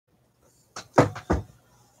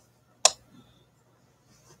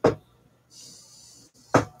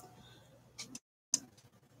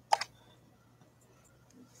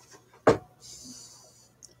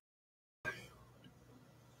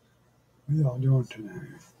What y'all doing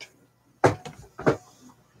tonight?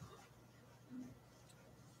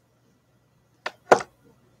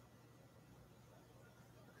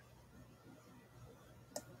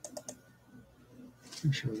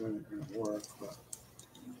 I'm sure that ain't going to work, but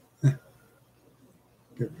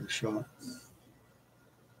give it a shot.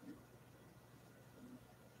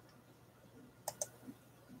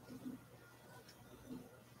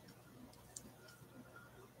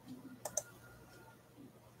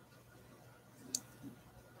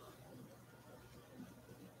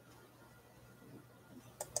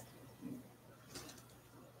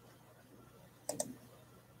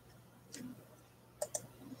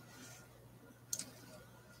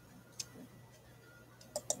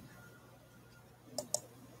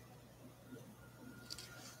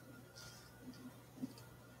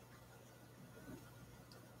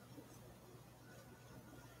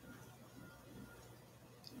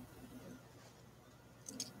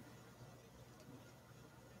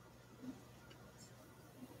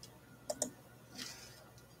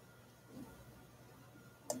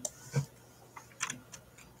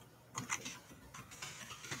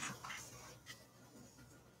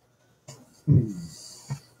 Hmm.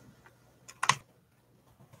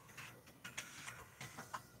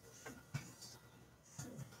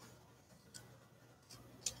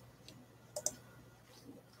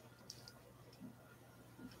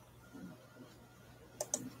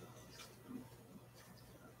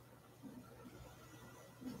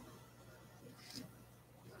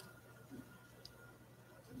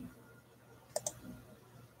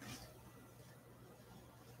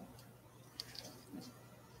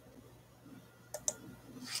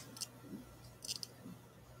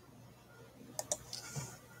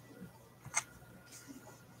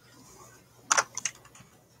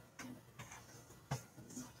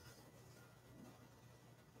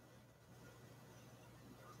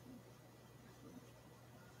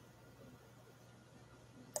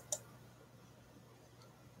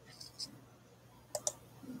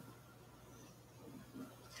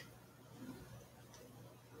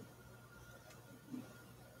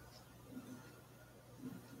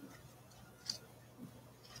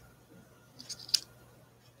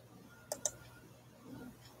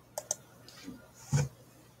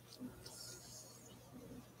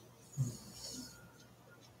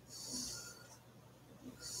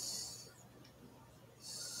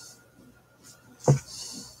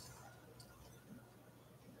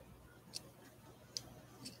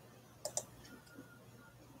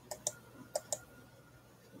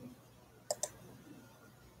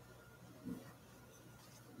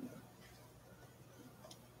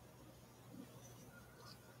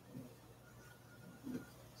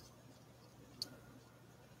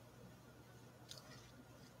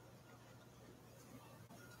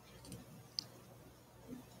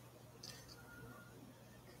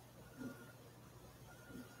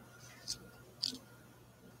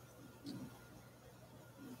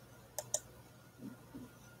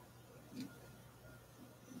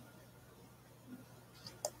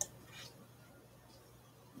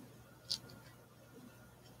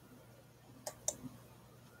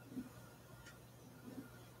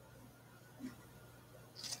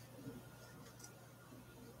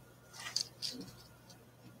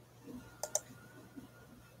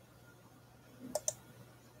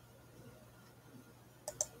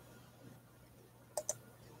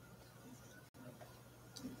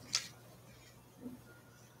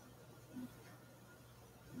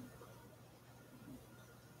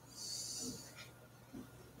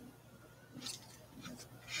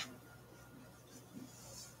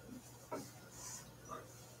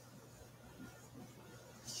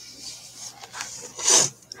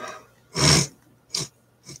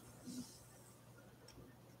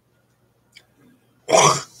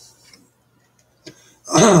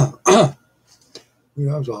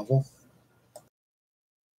 That was awful.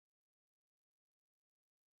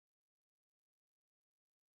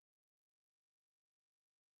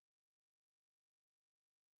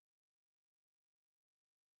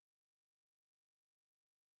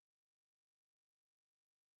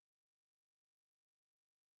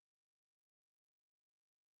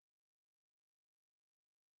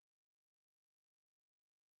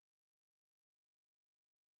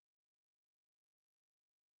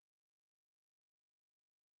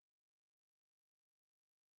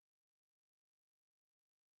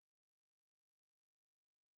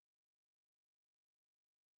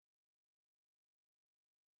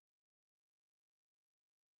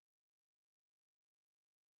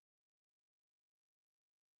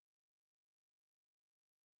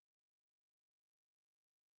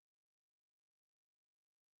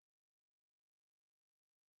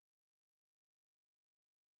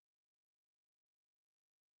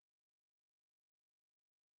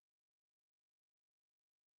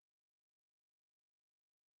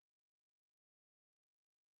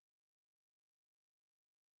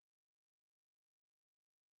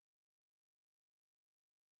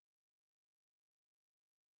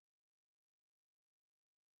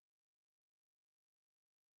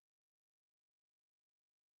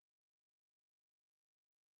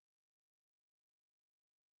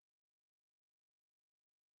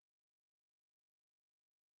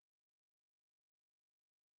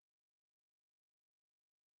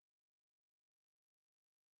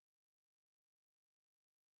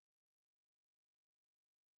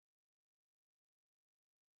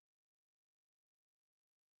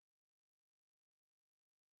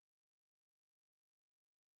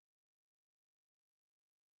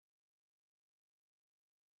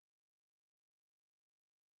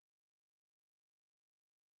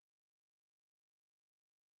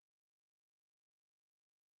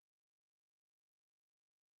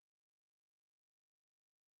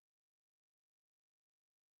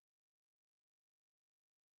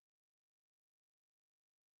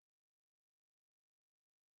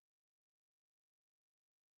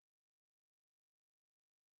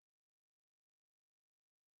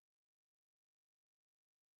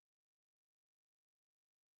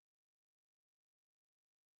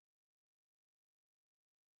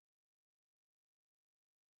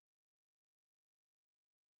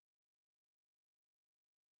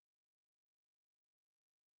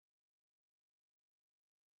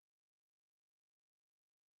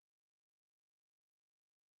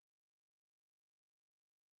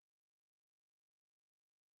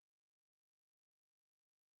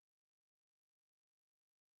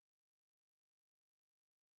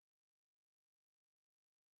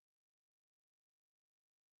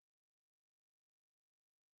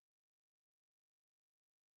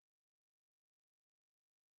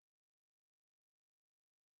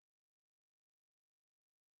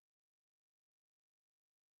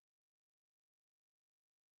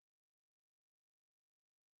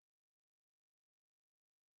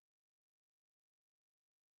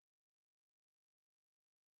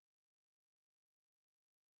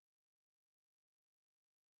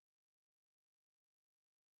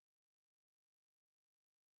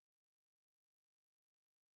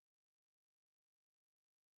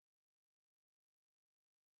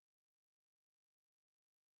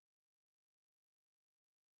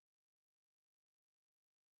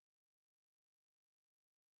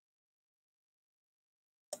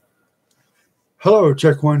 Hello,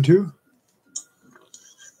 check 1, 2.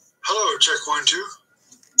 Hello, check 1, 2.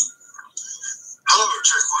 Hello,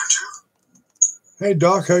 check 1, 2. Hey,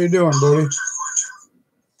 Doc, how you doing, buddy? Check 1, 2.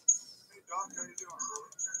 Hey, Doc, how you doing,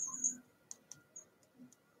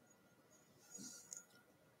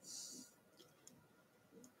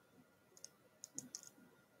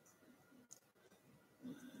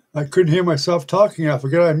 I couldn't hear myself talking. I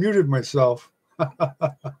forget I muted myself.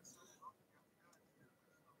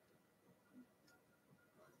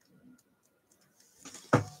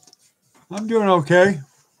 I'm doing okay.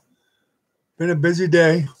 Been a busy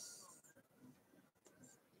day.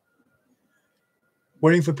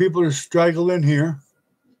 Waiting for people to straggle in here.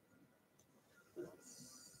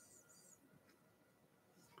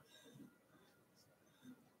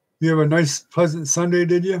 You have a nice, pleasant Sunday,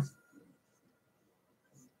 did you?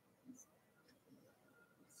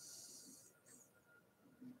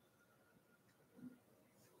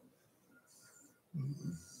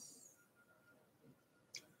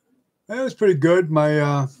 It was pretty good.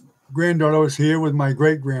 My granddaughter was here with my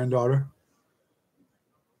great-granddaughter.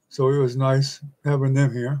 So it was nice having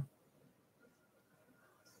them here.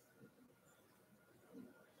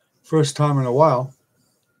 First time in a while.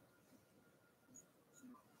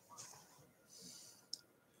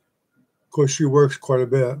 Of course, she works quite a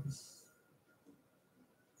bit.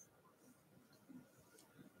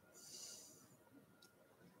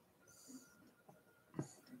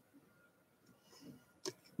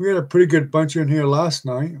 We had a pretty good bunch in here last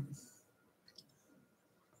night.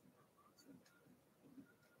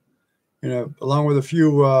 Along with a few,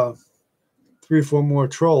 3 or 4 more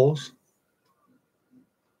trolls.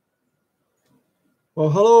 Well,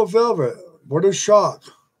 hello, Velvet. What a shock.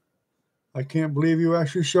 I can't believe you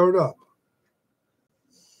actually showed up.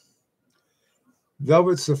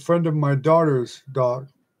 Velvet's a friend of my daughter's, Doc.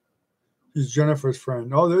 She's Jennifer's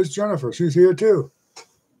friend. Oh, there's Jennifer. She's here too.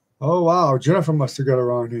 Oh, wow. Jennifer must have got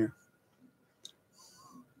around here.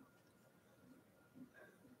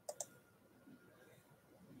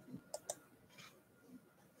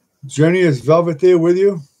 Jenny, is Velvet there with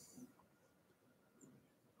you?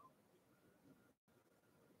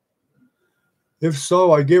 If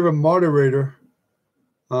so, I gave her moderator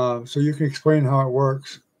so you can explain how it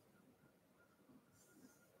works.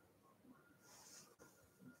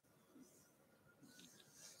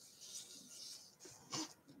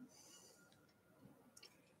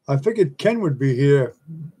 I figured Ken would be here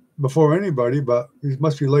before anybody, but he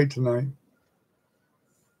must be late tonight.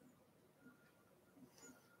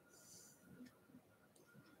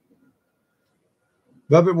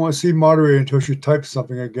 Velvet won't see moderator until she types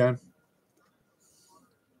something again.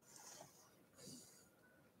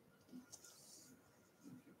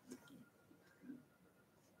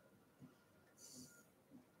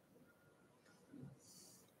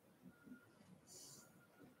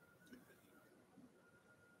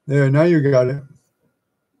 There, now you got it.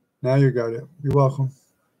 Now you got it. You're welcome.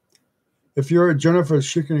 If you're at Jennifer,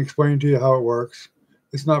 she can explain to you how it works.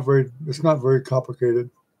 It's not very complicated.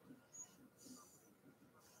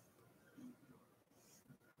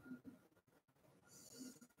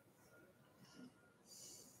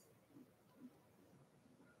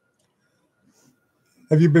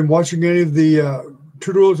 Have you been watching any of the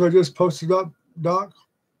tutorials I just posted up, Doc?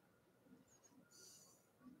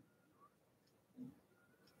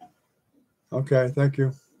 Okay, thank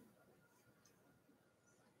you.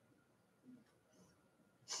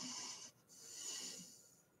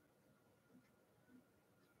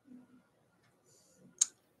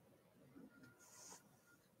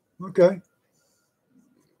 Okay.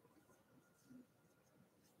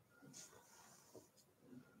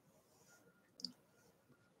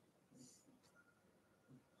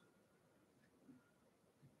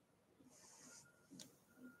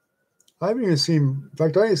 I haven't even seen, in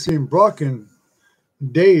fact, I haven't seen Brock in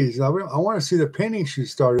days. I want to see the painting she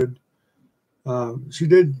started. She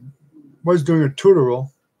was doing a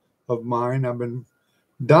tutorial of mine. I've been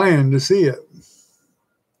dying to see it.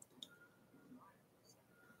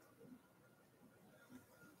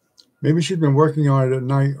 Maybe she's been working on it at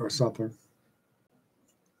night or something.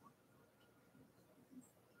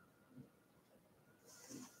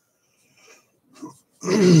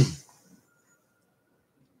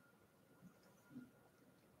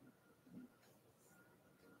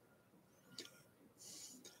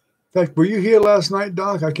 In fact, were you here last night,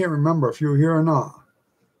 Doc? I can't remember if you were here or not.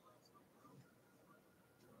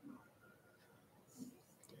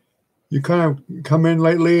 You kind of come in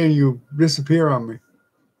lately and you disappear on me.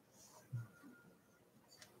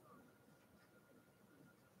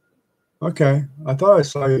 Okay. I thought I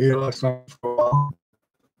saw you here last night for a while.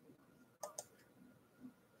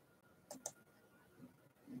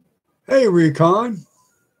 Hey, Recon.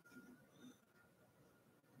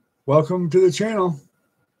 Welcome to the channel.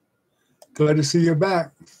 Glad to see you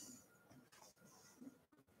back.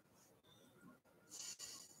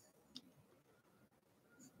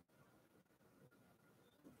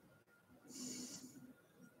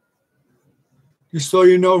 Just so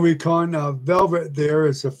you know, Recon, Velvet there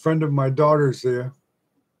is a friend of my daughter's there.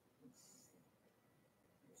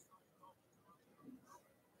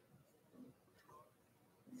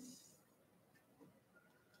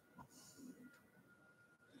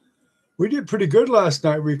 We did pretty good last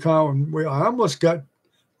night, Recon. I almost got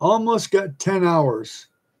 10 hours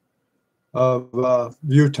of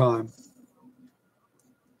view time.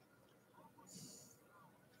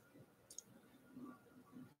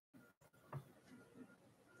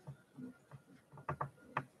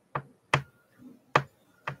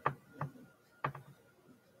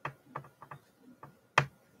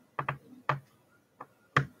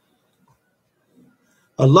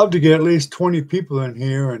 I'd love to get at least 20 people in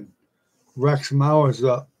here and rack some hours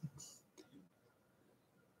up.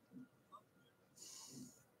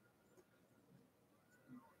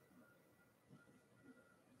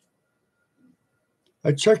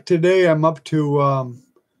 I checked today, I'm up to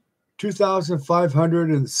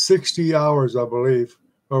 2,560 hours, I believe,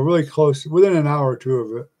 or really close, within an hour or two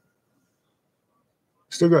of it.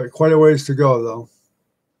 Still got quite a ways to go, though.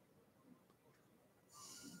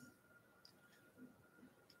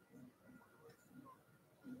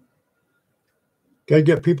 Got to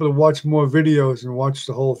get people to watch more videos and watch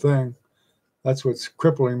the whole thing. That's what's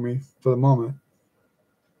crippling me for the moment.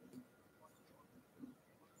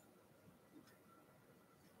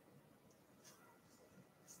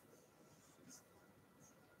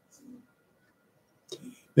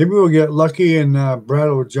 Maybe we'll get lucky and Brad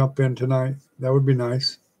will jump in tonight. That would be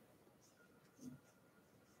nice.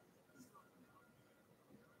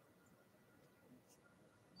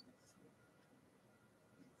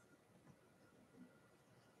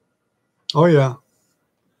 Oh, yeah.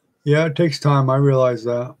 Yeah, it takes time. I realize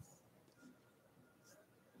that.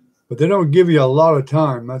 But they don't give you a lot of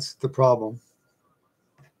time. That's the problem.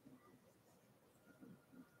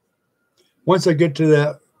 Once I get to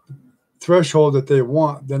that threshold that they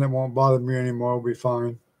want, then it won't bother me anymore. It'll be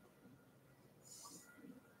fine.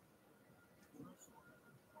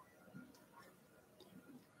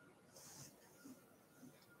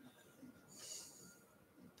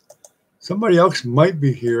 Somebody else might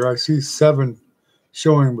be here. I see 7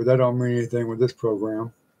 showing, but that don't mean anything with this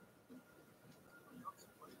program.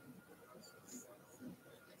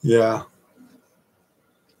 Yeah.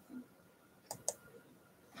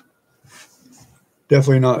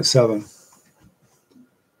 Definitely not 7.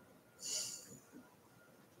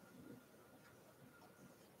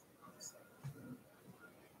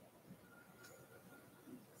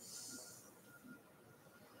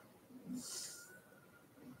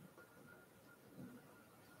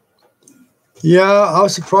 Yeah, I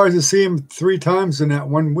was surprised to see him 3 times in that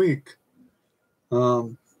 1 week.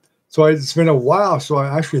 So it's been a while, so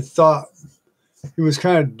I actually thought he was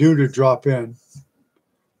kind of due to drop in.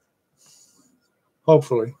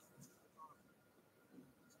 Hopefully.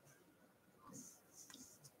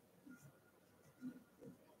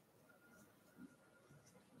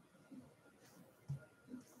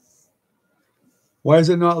 Why is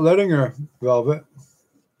it not letting her, Velvet?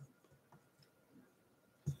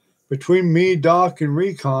 Between me, Doc, and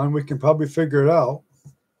Recon, we can probably figure it out.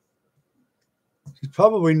 She's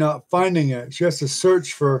probably not finding it. She has to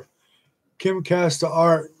search for Kim Casta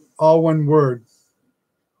Art, all one word.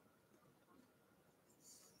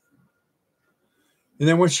 And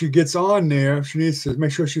then once she gets on there, she needs to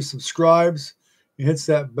make sure she subscribes and hits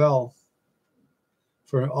that bell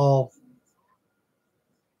for all.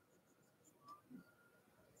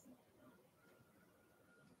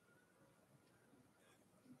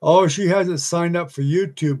 Oh, she hasn't signed up for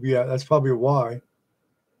YouTube yet. That's probably why.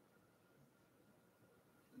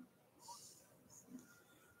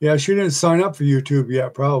 Yeah, she didn't sign up for YouTube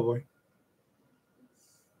yet, probably.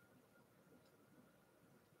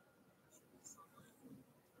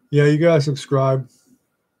 Yeah, you gotta subscribe.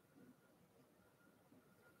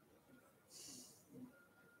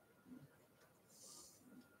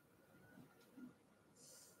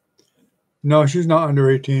 No, she's not under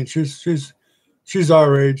 18. She's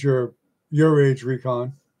our age or your age,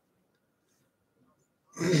 Recon.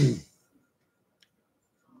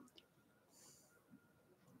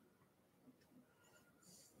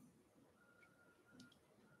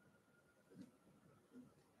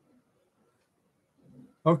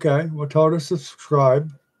 Okay, well, tell her to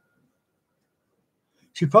subscribe.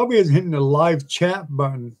 She probably isn't hitting the live chat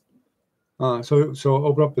button So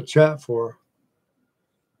open up the chat for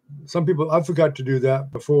some people. I forgot to do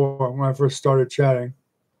that before when I first started chatting.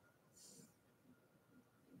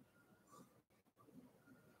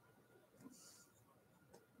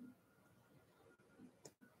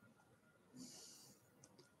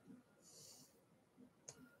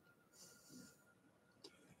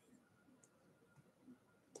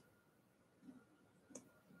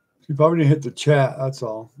 She probably didn't hit the chat, that's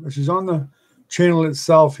all. If she's on the channel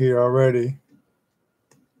itself here already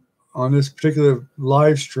on this particular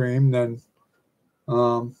live stream, then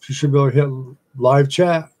she should be able to hit live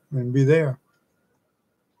chat and be there.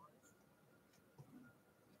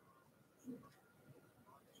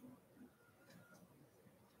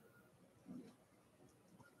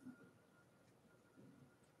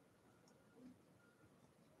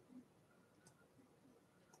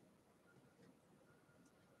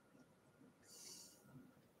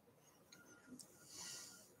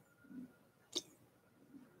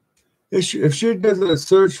 If she does a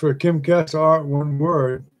search for Kim Cass Art, one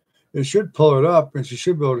word, it should pull it up, and she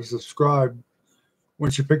should be able to subscribe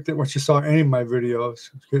when she picked it. When she saw any of my videos,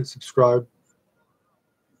 hit subscribe.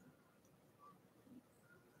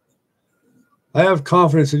 I have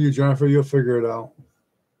confidence in you, Jennifer. You'll figure it out.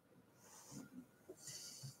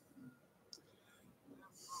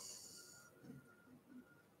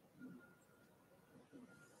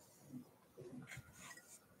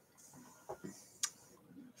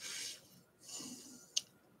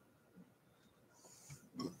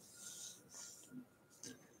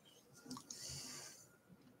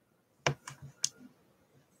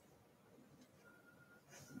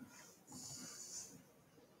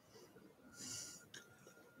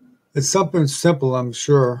 It's something simple, I'm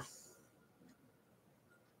sure.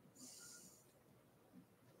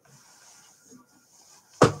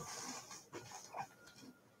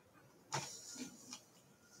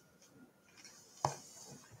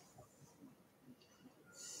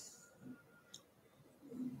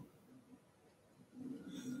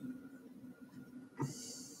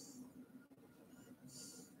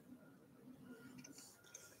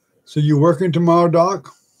 So you working tomorrow,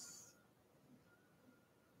 Doc?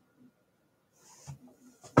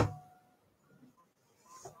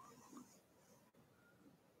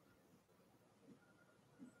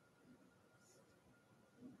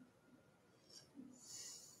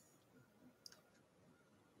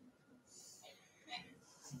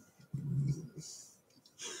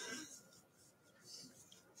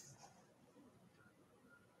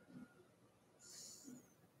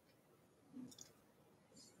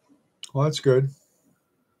 Well, that's good.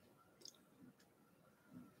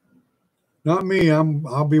 Not me.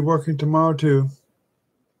 I'll be working tomorrow too.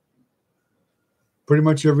 Pretty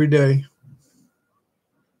much every day.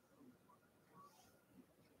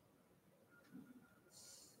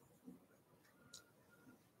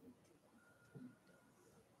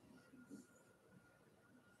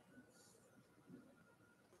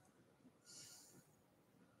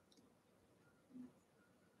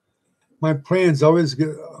 My plans always get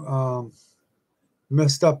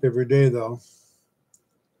messed up every day, though.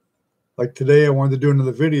 Like today, I wanted to do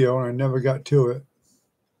another video, and I never got to it.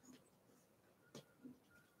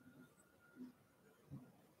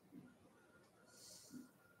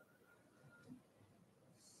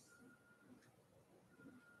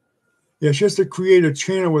 Yeah, she has to create a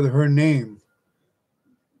channel with her name.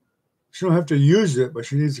 She don't have to use it, but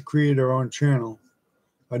she needs to create her own channel.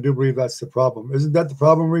 I do believe that's the problem. Isn't that the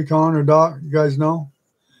problem, Recon or Doc? You guys know?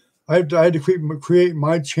 I had to create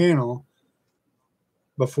my channel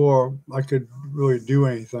before I could really do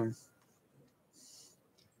anything.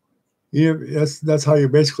 Yeah, that's how you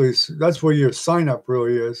basically, that's where your sign up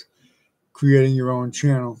really is, creating your own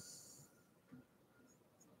channel.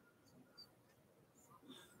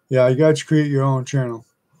 Yeah, you got to create your own channel.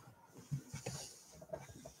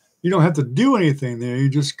 You don't have to do anything there. You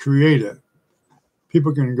just create it.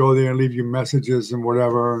 People can go there and leave you messages and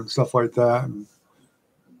whatever and stuff like that. And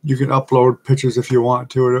you can upload pictures if you want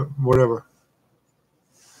to it, whatever.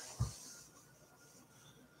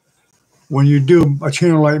 When you do a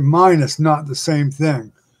channel like mine, it's not the same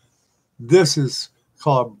thing. This is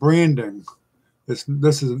called branding. This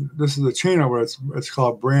is a channel where it's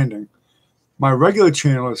called branding. My regular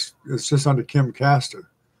channel is just under Kim Caster.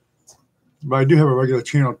 But I do have a regular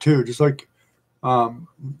channel too, just like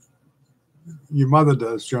your mother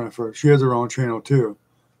does, Jennifer. She has her own channel too.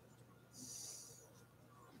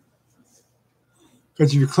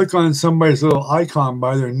 Because if you click on somebody's little icon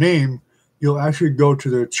by their name, you'll actually go to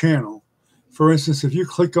their channel. For instance, if you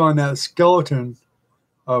click on that skeleton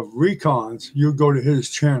of Recon's, you'll go to his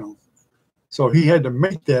channel. So he had to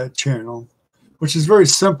make that channel which is very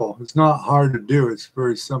simple. It's not hard to do. It's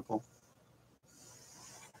very simple.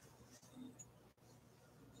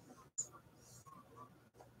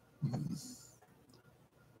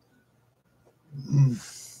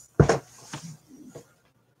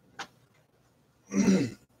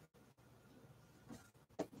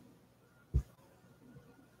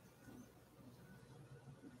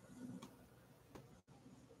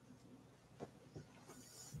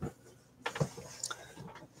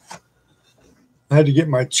 I had to get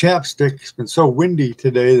my chapstick. It's been so windy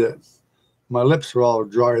today that my lips are all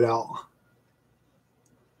dried out.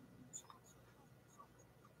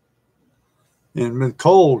 And been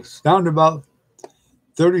cold. It's down to about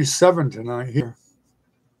 37 tonight here.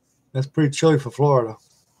 That's pretty chilly for Florida.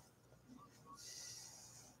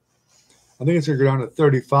 I think it's going to go down to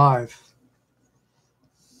 35.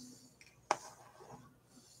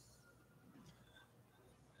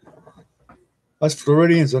 Us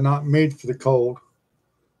Floridians are not made for the cold.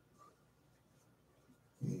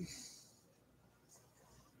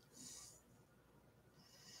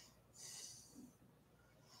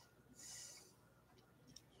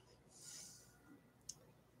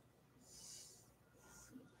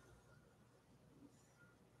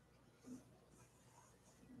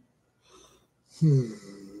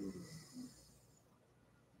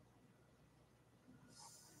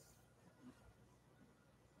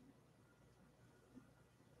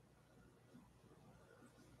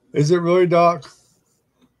 Is it really, Doc?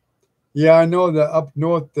 Yeah, I know that up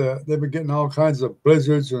north they've been getting all kinds of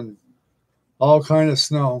blizzards and all kinds of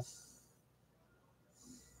snow.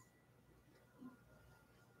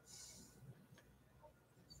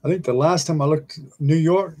 I think the last time I looked, New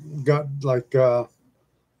York got like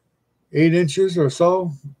 8 inches or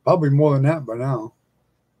so, probably more than that by now.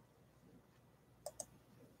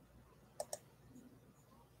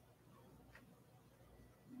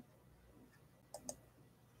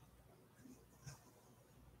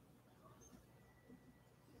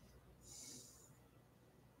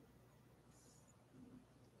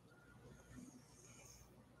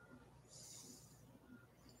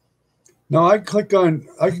 Now I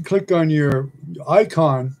can click on your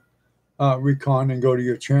icon, Recon, and go to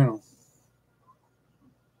your channel.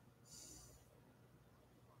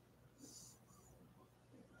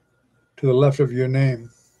 To the left of your name.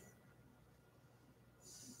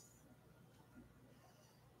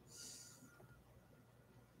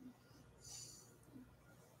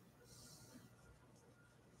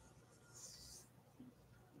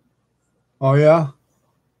 Oh yeah?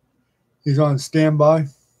 He's on standby.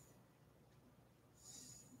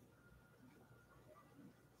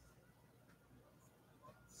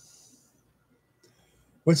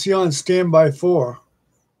 What's he on standby for?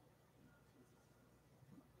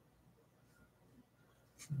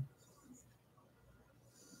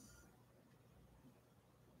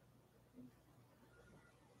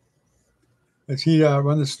 Does he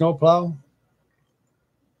run the snowplow?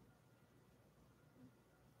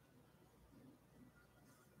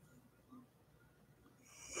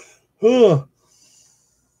 Ugh.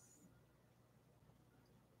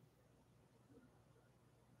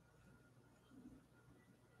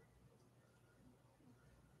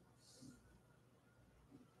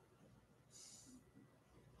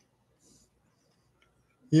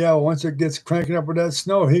 Yeah, once it gets cranking up with that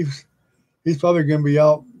snow, he's probably going to be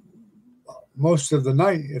out most of the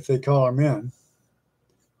night if they call him in,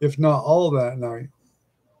 if not all that night.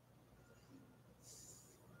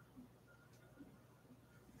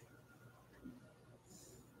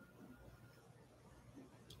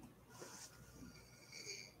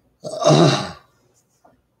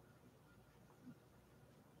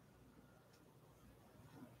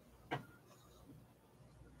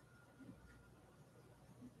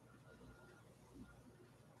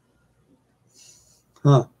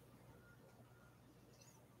 Huh.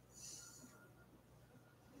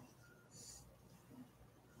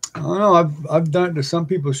 I don't know. I've done it to some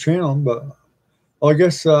people's channel, but I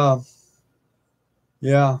guess yeah.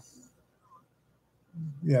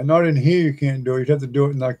 Yeah, not in here you can't do it. You'd have to do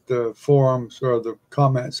it in like the forums or the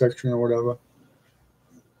comment section or whatever.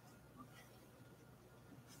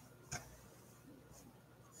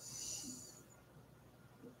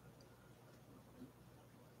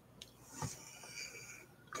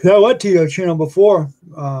 Yeah, I went to your channel before,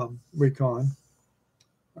 Recon,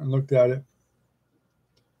 and looked at it.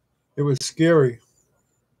 It was scary.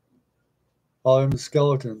 All them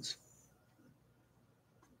skeletons.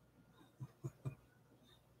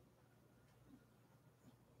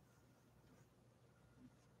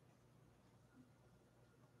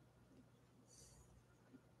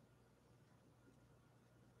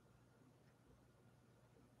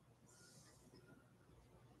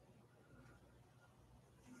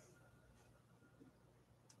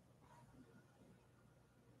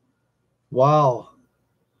 Wow.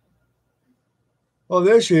 Oh,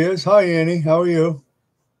 there she is. Hi, Annie. How are you?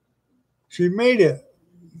 She made it.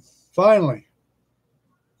 Finally.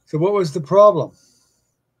 So what was the problem?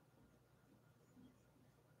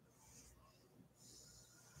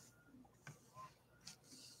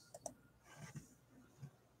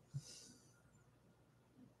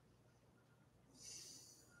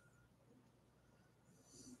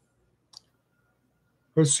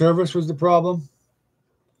 Her service was the problem?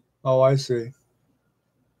 Oh, I see.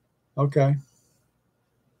 Okay.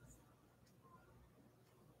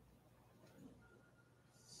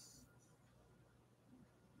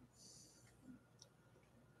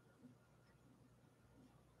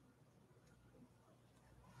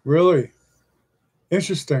 Really?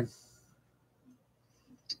 Interesting.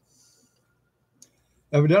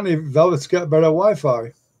 Evidently, Velvet's got better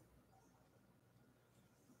Wi-Fi.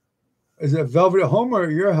 Is it Velvet at home or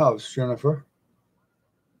at your house, Jennifer?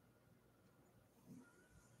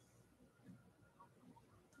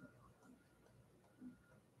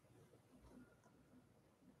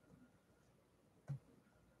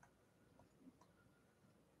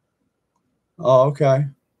 Oh, okay.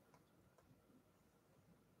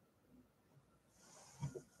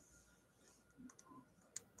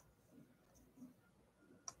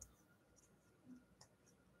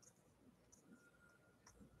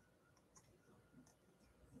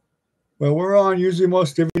 Well, we're on usually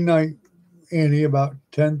most every night, Annie, about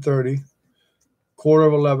 10:30, quarter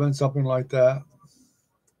of 11, something like that.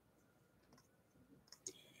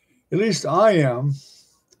 At least I am.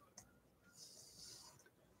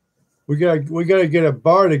 We gotta get a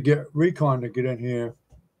bar to get Recon to get in here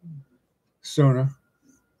sooner.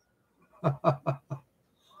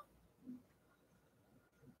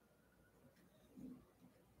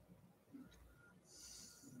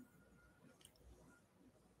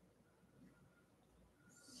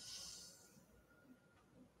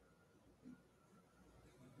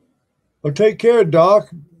 Well, take care,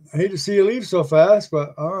 Doc. I hate to see you leave so fast,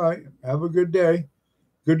 but all right. Have a good day.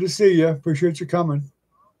 Good to see you. Appreciate you coming.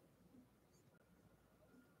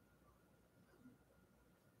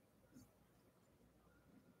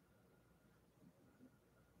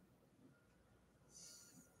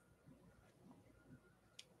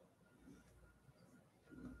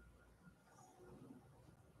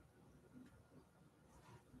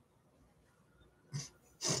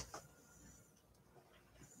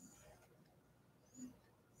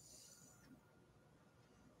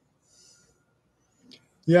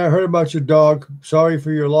 Yeah, I heard about your dog. Sorry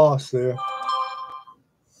for your loss there.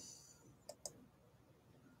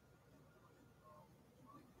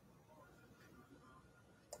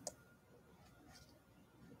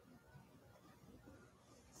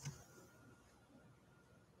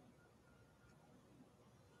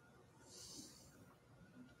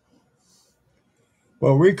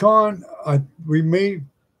 Well, Recon, we may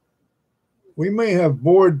have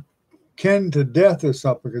bored Ken to death or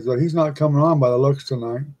something because he's not coming on by the looks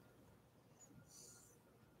tonight.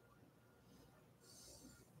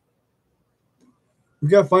 We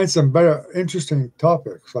got to find some better, interesting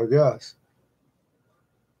topics, I guess.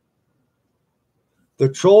 The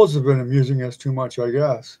trolls have been amusing us too much, I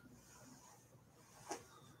guess.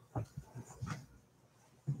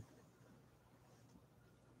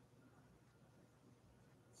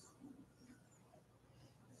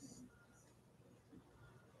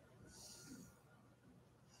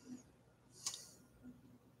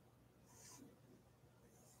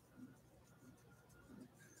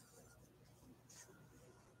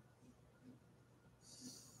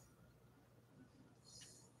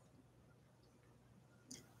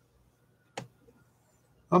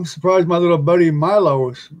 I'm surprised my little buddy Milo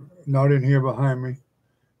is not in here behind me.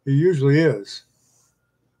 He usually is.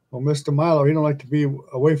 Well, Mr. Milo, he don't like to be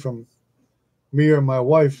away from me or my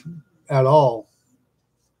wife at all.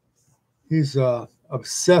 He's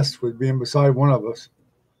obsessed with being beside one of us.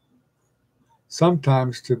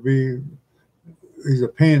 Sometimes he's a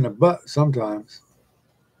pain in the butt sometimes.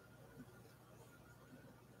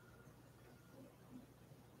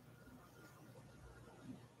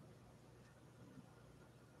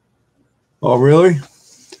 Oh, really?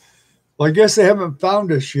 Well, I guess they haven't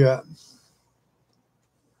found us yet.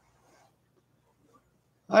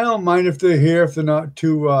 I don't mind if they're here if they're not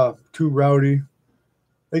too rowdy.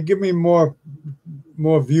 They give me more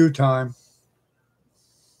view time.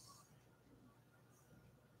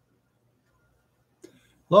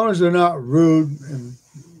 As long as they're not rude and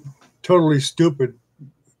totally stupid,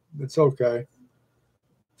 it's okay.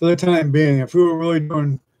 For the time being, if we were really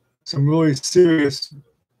doing some really serious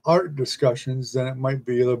art discussions, then it might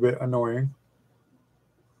be a little bit annoying.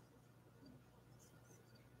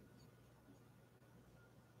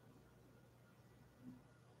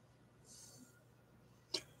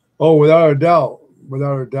 Oh, without a doubt.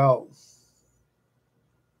 Without a doubt.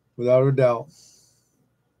 Without a doubt.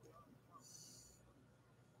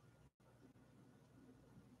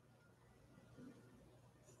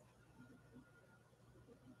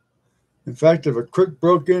 In fact, if a crook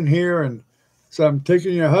broke in here and said, I'm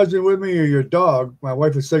taking your husband with me or your dog, my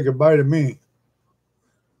wife would say goodbye to me.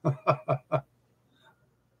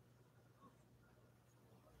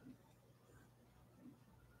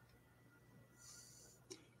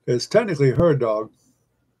 It's technically her dog.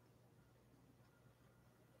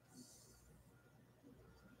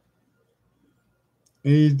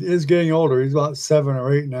 He is getting older. He's about 7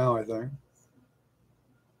 or 8 now, I think. Of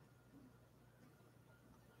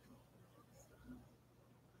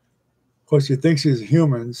course, he thinks he's a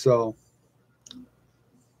human, so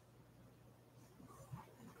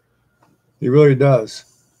he really does.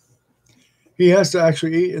 He has to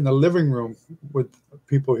actually eat in the living room with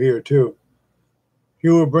people here, too. He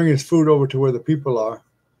will bring his food over to where the people are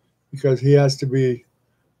because he has to be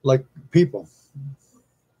like people.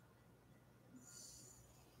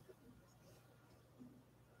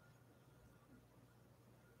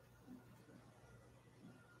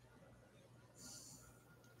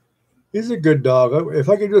 He's a good dog. If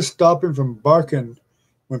I could just stop him from barking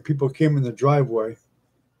when people came in the driveway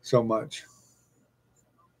so much,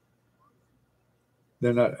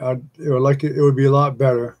 then it would be a lot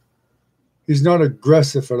better. He's not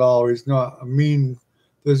aggressive at all. He's not a mean.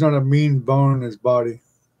 There's not a mean bone in his body.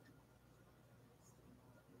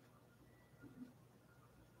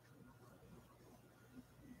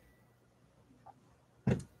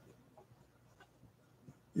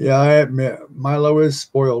 Yeah, I admit Milo is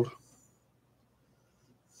spoiled.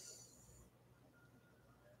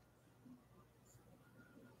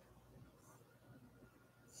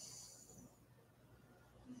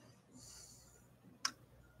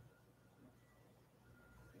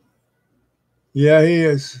 Yeah, he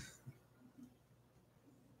is.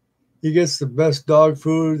 He gets the best dog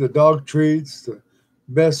food, the dog treats, the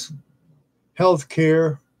best health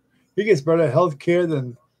care. He gets better health care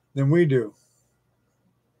than we do.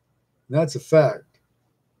 And that's a fact.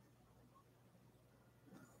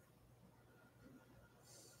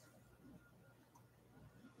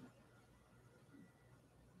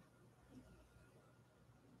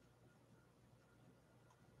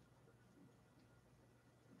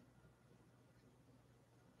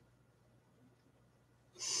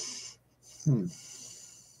 Hmm.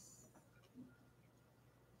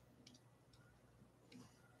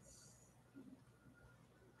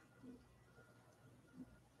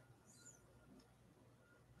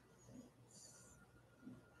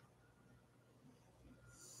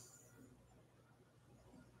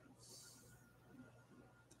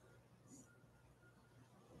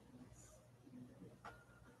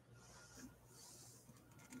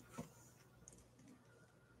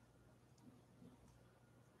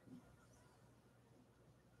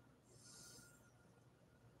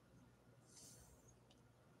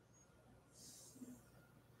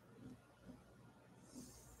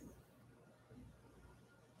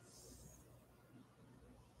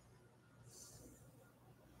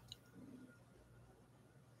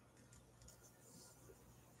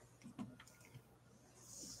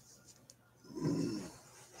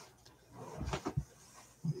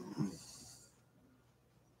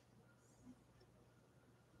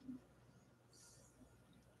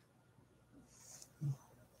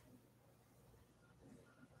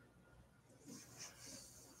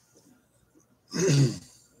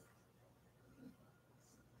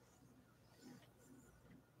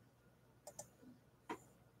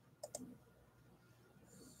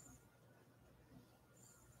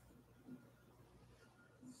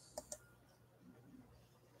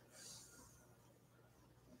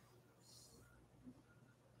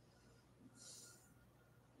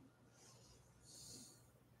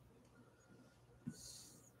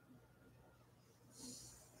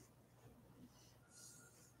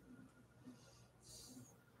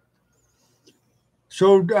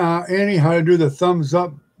 Showed Annie how to do the thumbs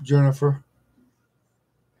up, Jennifer.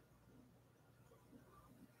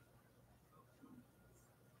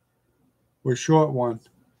 With short one.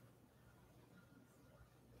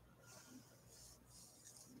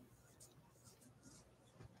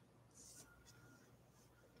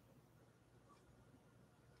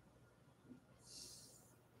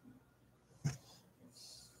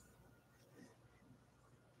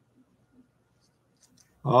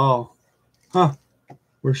 Oh, huh.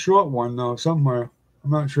 We're short one though somewhere.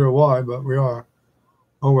 I'm not sure why, but we are.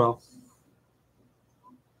 Oh well.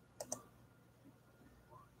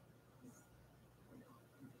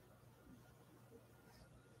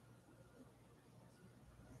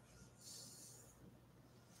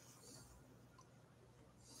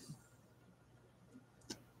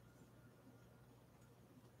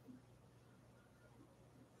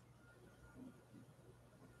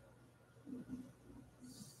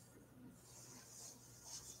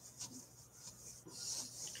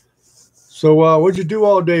 So what'd you do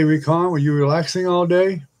all day, Recon? Were you relaxing all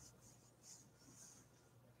day?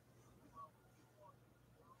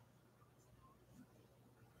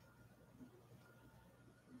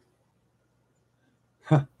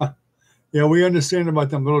 Yeah, we understand about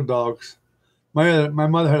them little dogs. My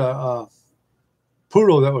mother had a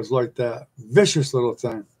poodle that was like that, vicious little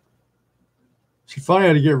thing. She finally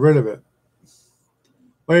had to get rid of it.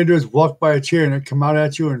 All you do is walk by a chair and it come out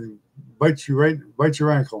at you and bite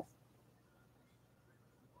your ankle.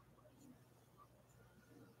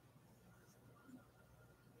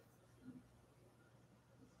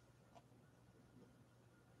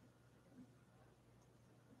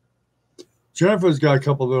 Jennifer's got a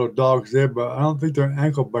couple little dogs there, but I don't think they're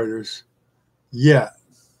ankle biters yet.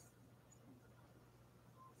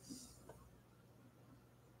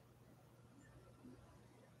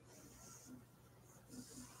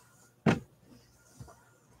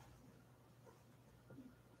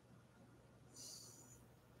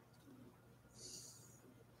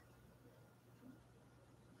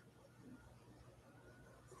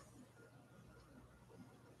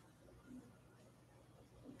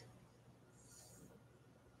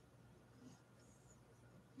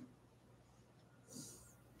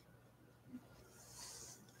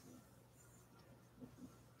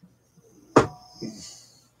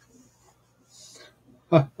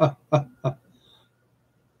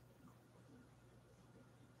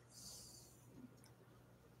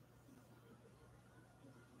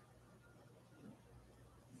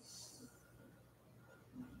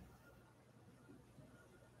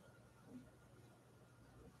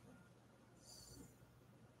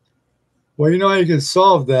 Well, you know how you can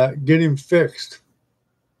solve that? Get him fixed.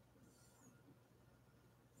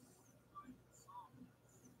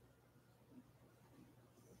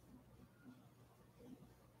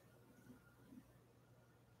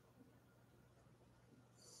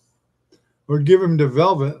 Or give him the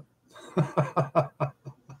velvet.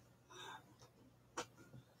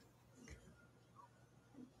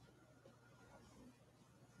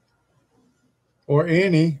 Or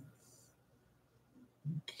Annie.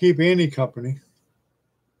 Keep Annie company.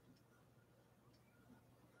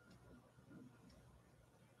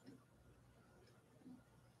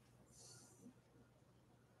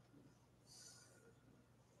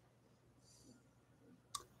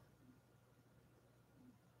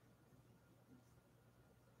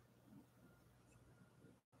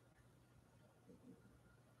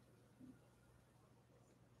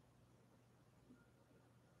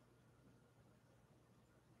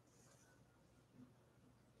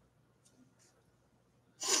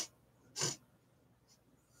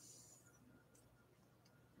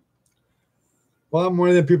 Well, I'm one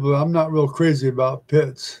of the people that I'm not real crazy about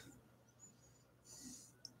pits.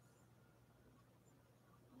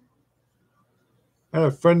 I had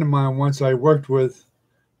a friend of mine once I worked with,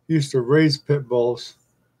 he used to raise pit bulls.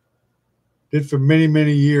 Did for many,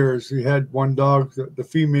 many years. He had one dog, the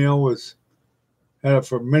female had it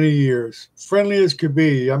for many years. Friendly as could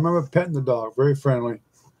be. I remember petting the dog, very friendly.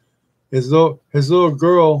 His little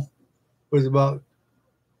girl was about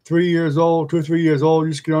 3 years old, 2 or 3 years old.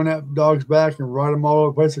 Used to get on that dog's back and ride him all over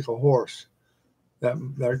the place like a horse.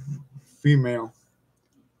 That female.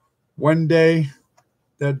 One day,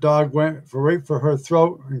 that dog went right for her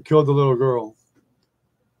throat and killed the little girl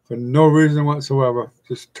for no reason whatsoever.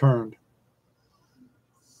 Just turned.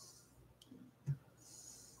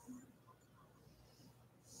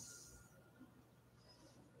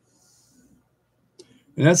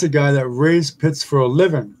 And that's a guy that raised pits for a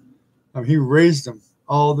living. I mean, he raised them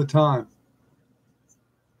all the time.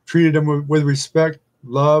 Treated them with respect,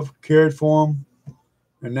 love, cared for them.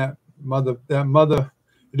 And that mother,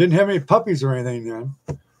 it didn't have any puppies or anything then.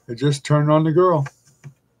 It just turned on the girl.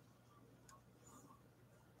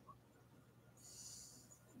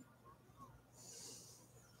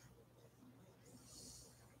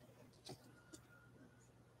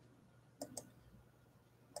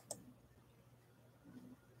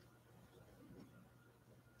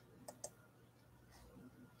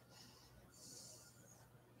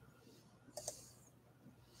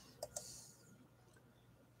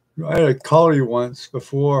 I had a collie once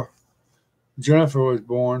before Jennifer was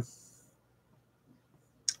born.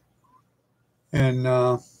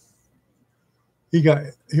 And he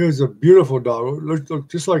was a beautiful dog.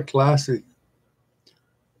 Looked just like Classy.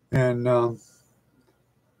 And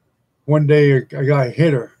one day a guy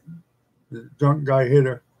hit her. A drunk guy hit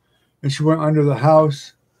her. And she went under the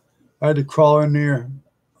house. I had to crawl in there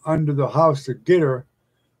under the house to get her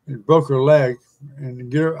and broke her leg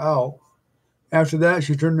and get her out. After that,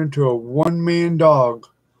 she turned into a one-man dog.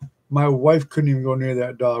 My wife couldn't even go near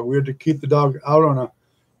that dog. We had to keep the dog out on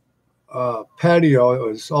patio. It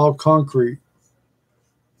was all concrete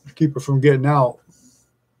to keep it from getting out.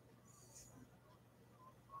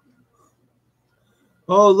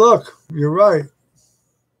 Oh, look, you're right.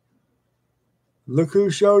 Look who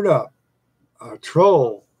showed up. A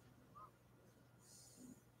troll.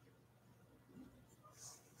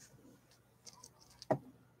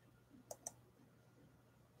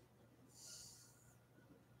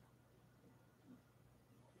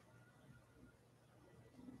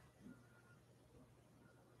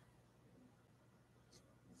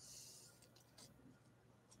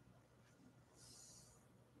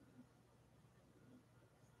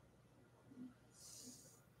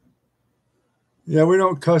 Yeah, we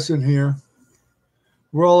don't cuss in here.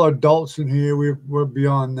 We're all adults in here. We're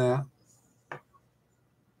beyond that.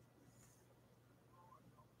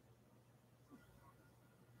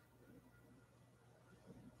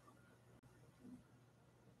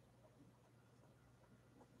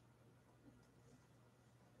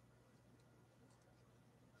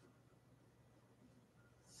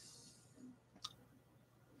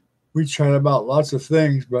 We chat about lots of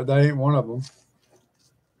things, but that ain't one of them.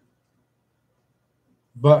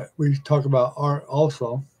 But we talk about art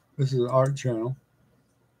also. This is an art channel.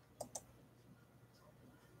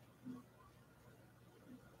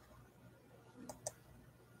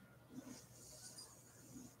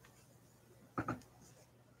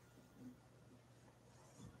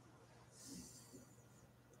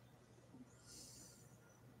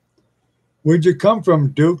 Where'd you come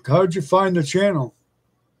from, Duke? How'd you find the channel?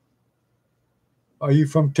 Are you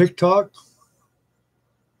from TikTok?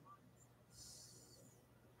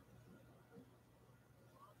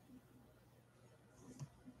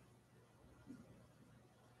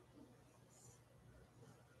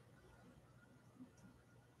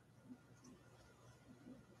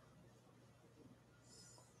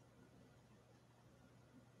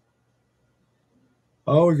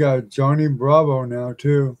 Oh, we got Johnny Bravo now,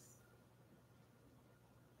 too.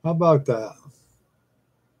 How about that?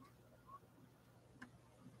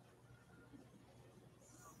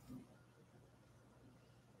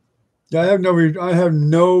 Yeah, I have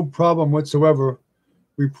no problem whatsoever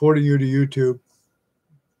reporting you to YouTube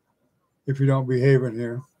if you don't behave in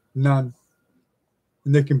here. None.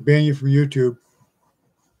 And they can ban you from YouTube.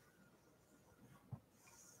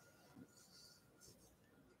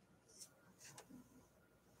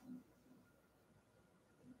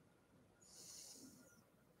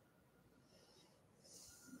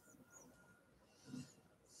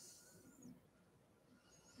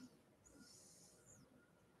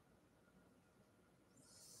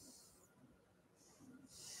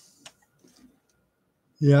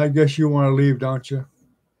 Yeah, I guess you want to leave, don't you?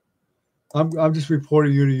 I'm just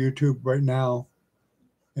reporting you to YouTube right now,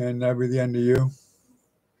 and that'll be the end of you.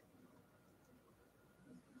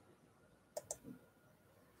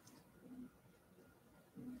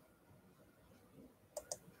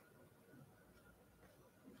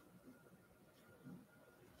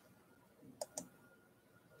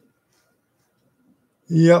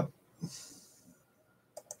 Yep.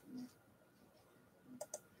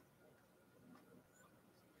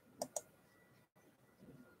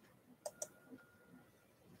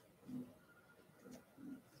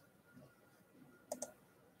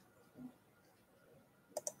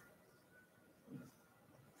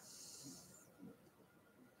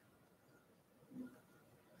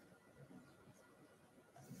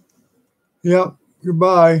 Yep.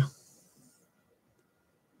 Goodbye.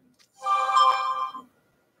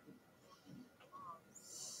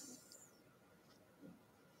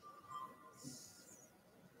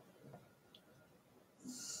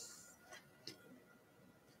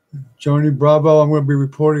 Johnny Bravo, I'm going to be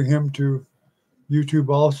reporting him to YouTube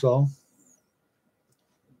also.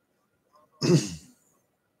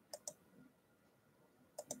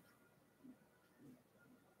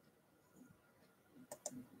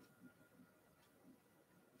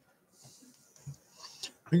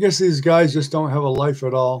 I guess these guys just don't have a life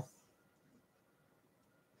at all.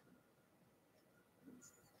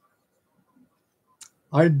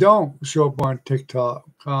 I don't show up on TikTok.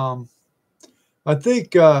 I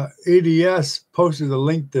think ADS posted a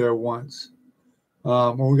link there once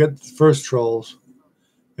when we got the first trolls.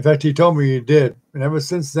 In fact, he told me he did. And ever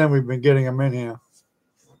since then, we've been getting them in here.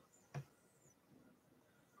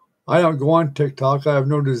 I don't go on TikTok. I have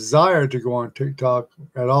no desire to go on TikTok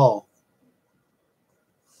at all.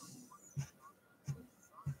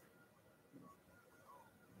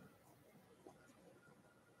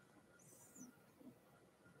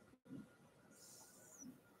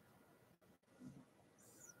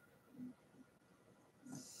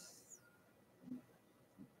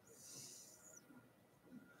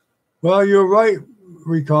 Well, you're right,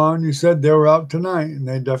 Recon. You said they were out tonight, and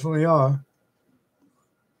they definitely are.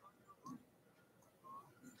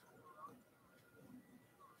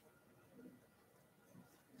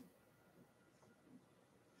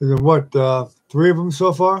 Is it what, 3 of them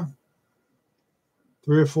so far?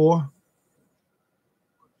 3 or 4?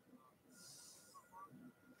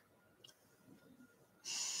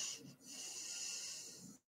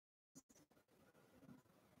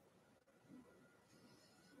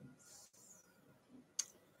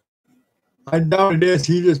 I doubt it is.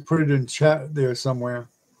 He just put it in chat there somewhere.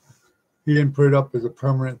 He didn't put it up as a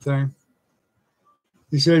permanent thing.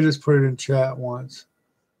 He said he just put it in chat once.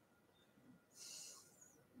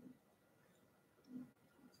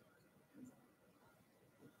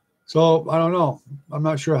 So I don't know. I'm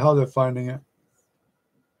not sure how they're finding it.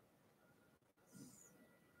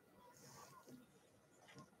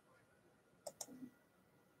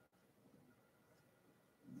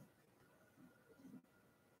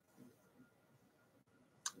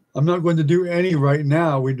 I'm not going to do any right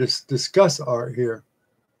now. We just discuss art here.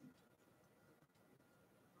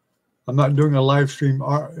 I'm not doing a live stream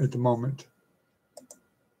art at the moment.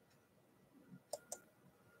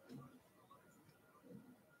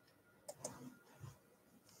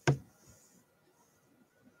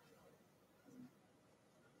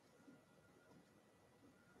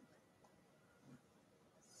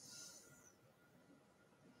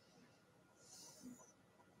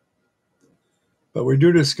 But we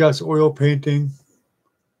do discuss oil painting,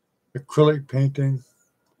 acrylic painting,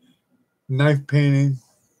 knife painting,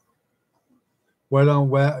 wet on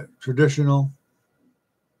wet, traditional.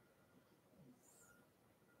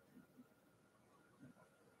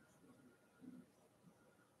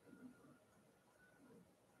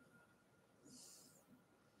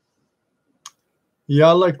 Yeah,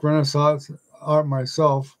 I like Renaissance art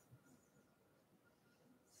myself.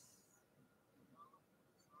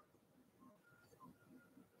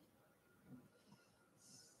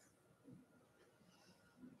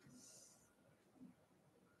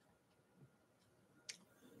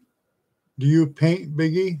 Do you paint,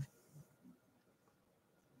 Biggie?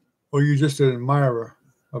 Or are you just an admirer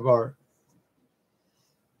of art?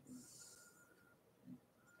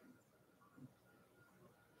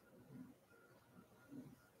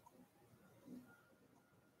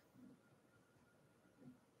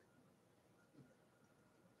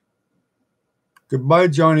 Goodbye,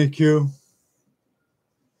 Johnny Q.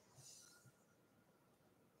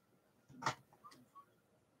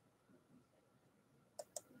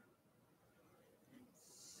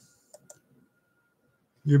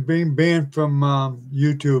 You're being banned from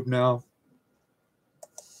YouTube now.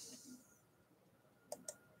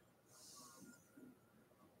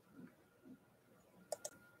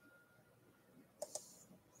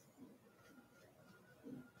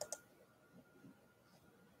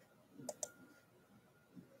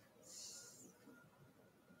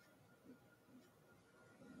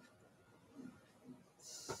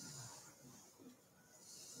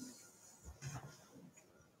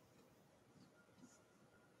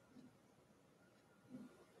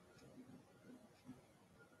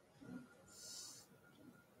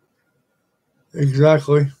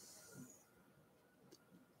 Exactly.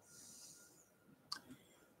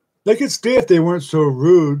 They could stay if they weren't so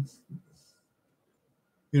rude,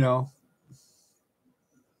 you know.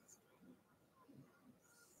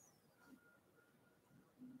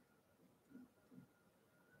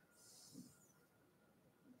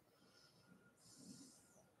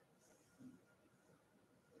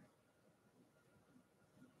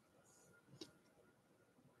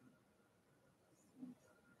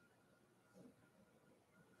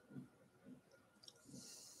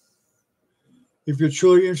 If you're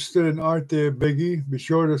truly interested in art there, Biggie, be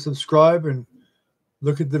sure to subscribe and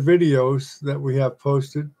look at the videos that we have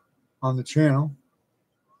posted on the channel.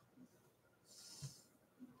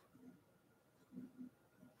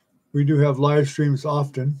 We do have live streams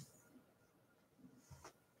often.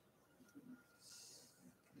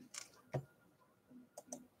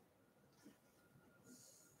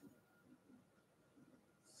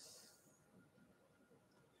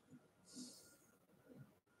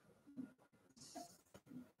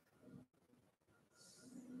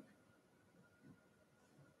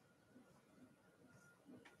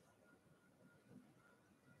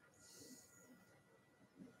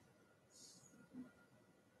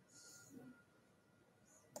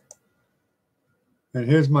 And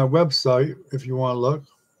here's my website if you want to look.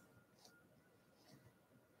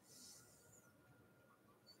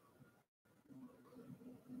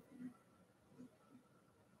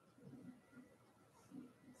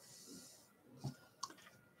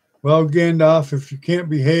 Well, Gandalf, if you can't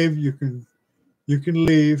behave, you can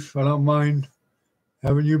leave. I don't mind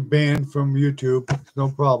having you banned from YouTube. It's no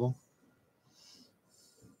problem.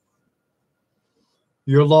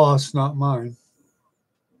 Your loss, not mine.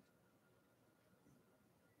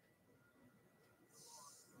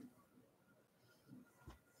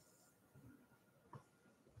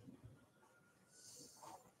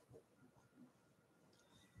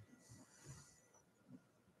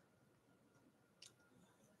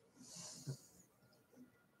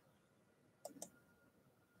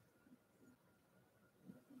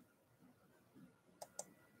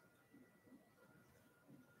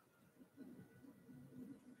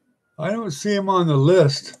 I don't see them on the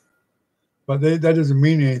list, but that doesn't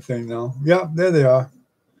mean anything, though. Yeah, there they are.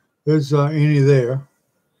 There's Annie there.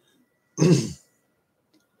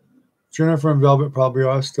 Jennifer and Velvet probably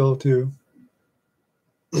are still, too.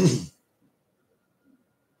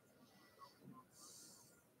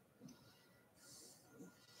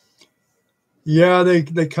 Yeah,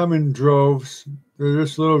 they come in droves. They're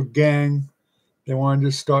this little gang. They want to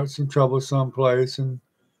just start some trouble someplace and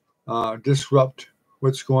disrupt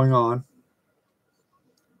what's going on.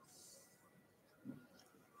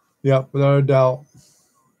 Yeah, without a doubt.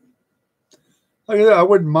 Like I said, I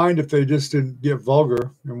wouldn't mind if they just didn't get vulgar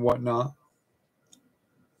and whatnot.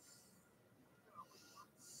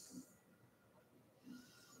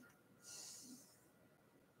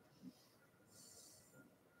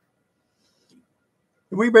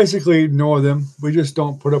 We basically ignore them. We just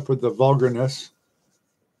don't put up with the vulgarness.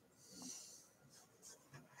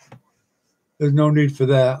 There's no need for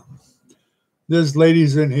that. There's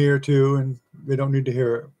ladies in here too, and they don't need to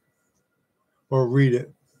hear it or read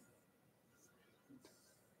it.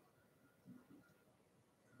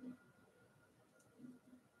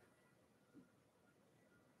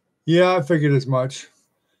 Yeah, I figured as much.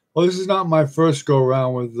 Well, this is not my first go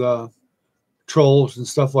around with trolls and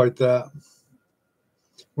stuff like that.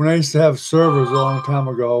 When I used to have servers a long time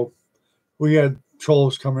ago, we had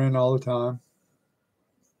trolls coming in all the time.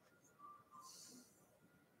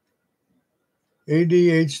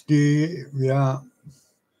 ADHD, yeah.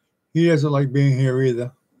 He doesn't like being here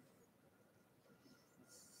either.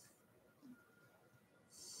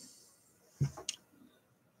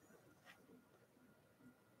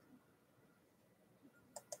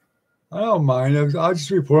 I don't mind. I'll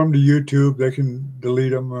just report them to YouTube. They can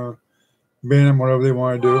delete them or ban them, whatever they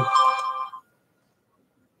want to do.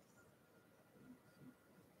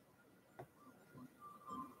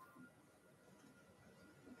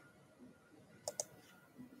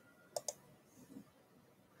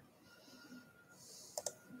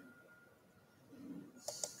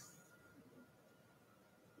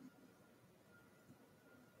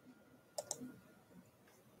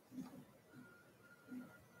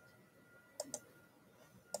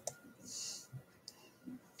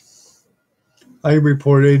 I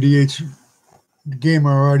report ADHD gamer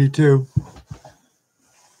already too.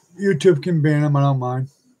 YouTube can ban them. I don't mind.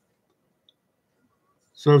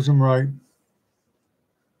 Serves them right.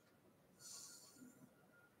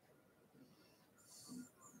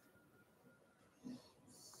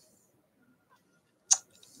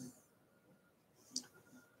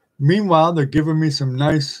 Meanwhile, they're giving me some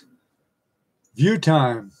nice view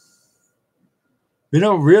time. They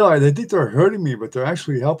don't realize, they think they're hurting me, but they're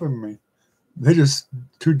actually helping me. They're just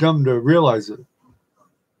too dumb to realize it.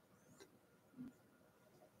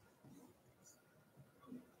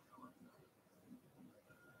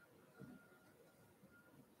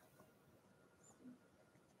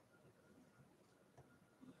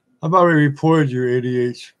 I've already reported you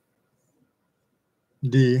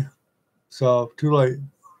ADHD, so too late.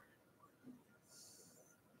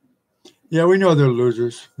 Yeah, we know they're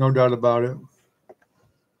losers, no doubt about it.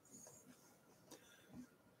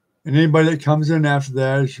 And anybody that comes in after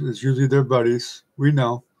that is usually their buddies. We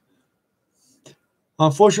know.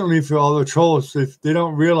 Unfortunately for all the trolls, they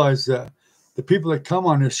don't realize that the people that come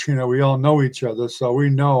on this channel, we all know each other, so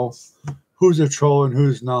we know who's a troll and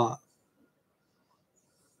who's not.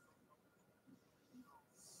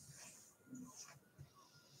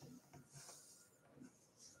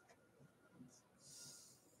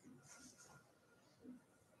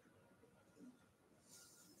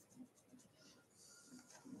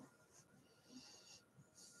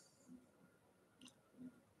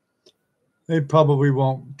 They probably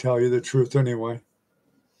won't tell you the truth anyway.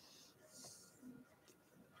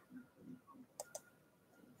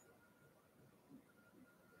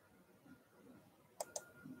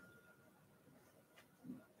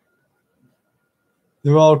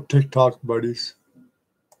 They're all TikTok buddies.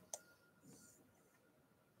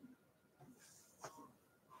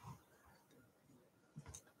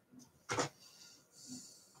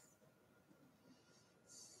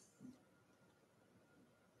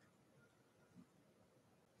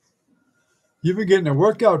 You've been getting a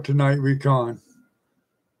workout tonight, Recon,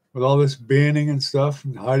 with all this banning and stuff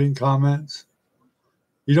and hiding comments.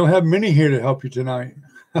 You don't have Minnie here to help you tonight.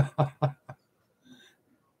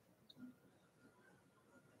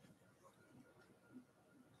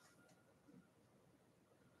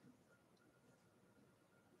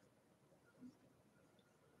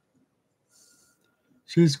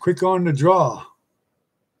 She's quick on the draw.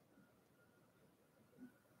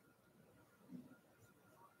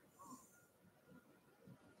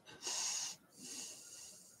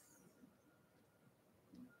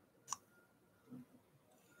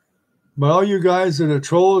 But all you guys that are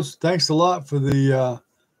trolls, thanks a lot for the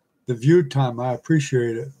view time. I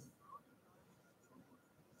appreciate it.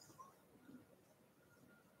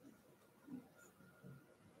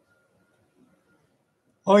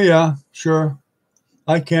 Oh yeah, sure.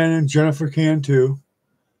 I can, and Jennifer can too.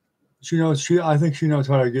 She knows. I think she knows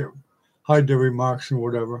how to hide the remarks and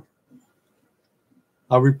whatever.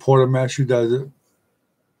 I'll report them as she does it.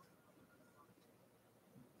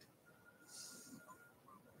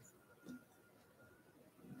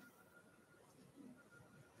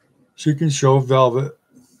 She can show Velvet.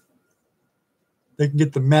 They can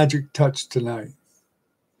get the magic touch tonight.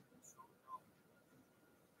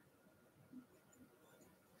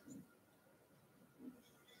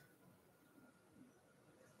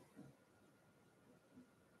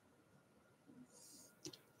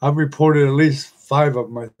 I've reported at least 5 of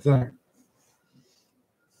them, I think.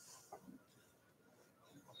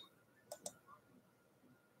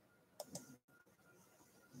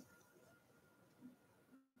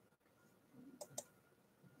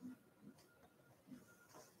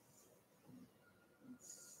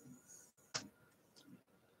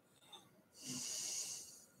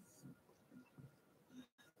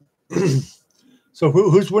 So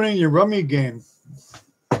who's winning your rummy game?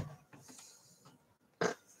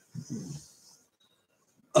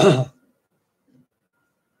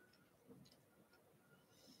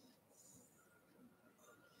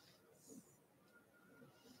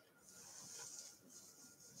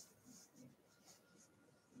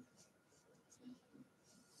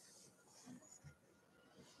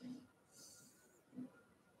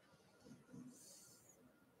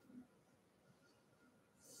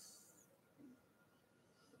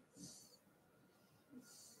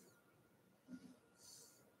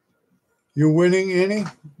 You're winning, Annie?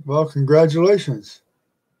 Well, congratulations.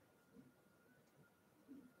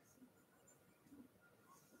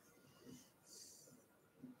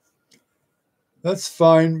 That's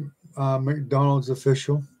fine, McDonald's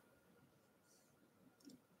official.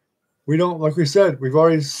 We don't, like we said, we've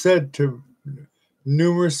already said to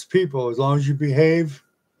numerous people, as long as you behave,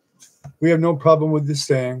 we have no problem with you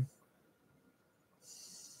staying.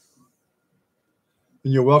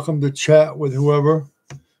 And you're welcome to chat with whoever,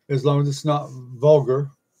 as long as it's not vulgar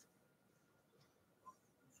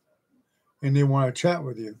and they want to chat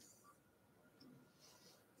with you.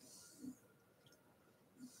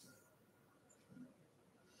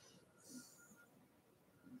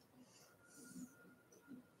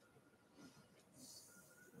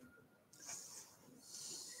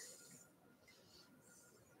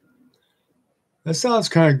 That sounds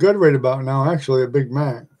kind of good right about now, actually, a Big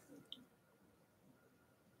Mac.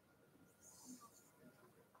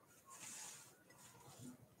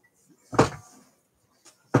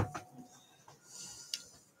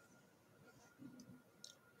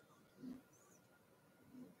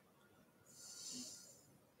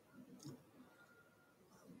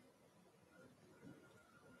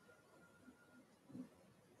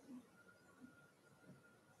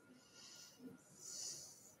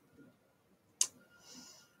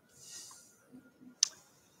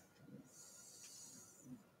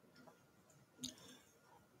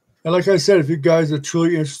 And like I said, if you guys are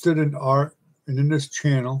truly interested in art and in this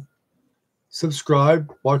channel,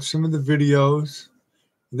 subscribe, watch some of the videos.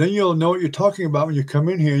 Then you'll know what you're talking about when you come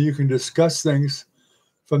in here. You can discuss things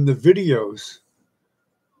from the videos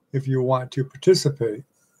if you want to participate.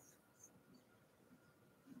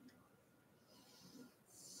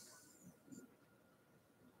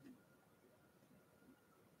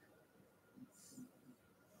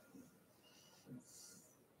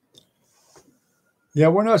 Yeah,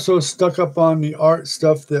 we're not so stuck up on the art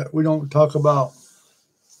stuff that we don't talk about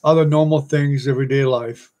other normal things, everyday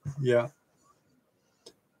life. Yeah.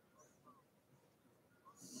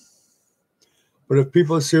 But if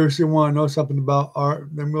people seriously want to know something about art,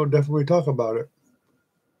 then we'll definitely talk about it.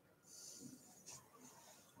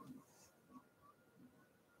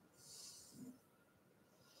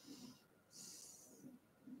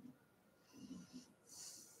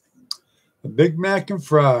 A Big Mac and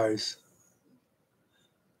fries.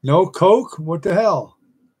 No Coke? What the hell?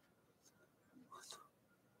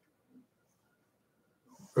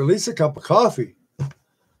 Or at least a cup of coffee.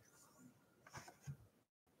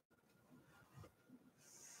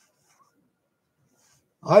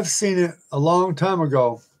 I've seen it a long time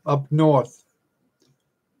ago up north.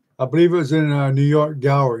 I believe it was in a New York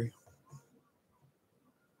gallery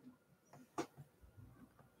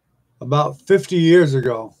about 50 years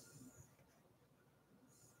ago.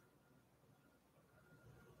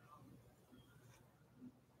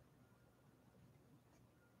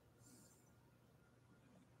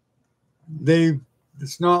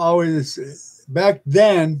 It's not always, back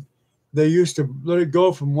then, they used to let it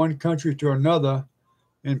go from one country to another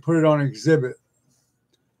and put it on exhibit.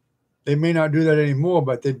 They may not do that anymore,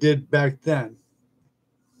 but they did back then.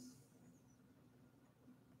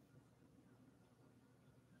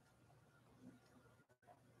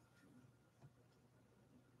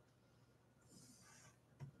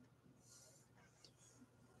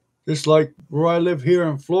 Just like where I live here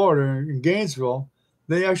in Florida, in Gainesville,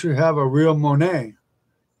 they actually have a real Monet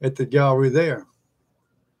at the gallery there.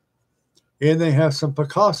 And they have some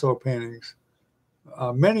Picasso paintings,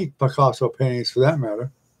 many Picasso paintings for that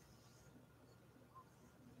matter.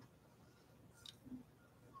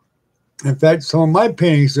 In fact, some of my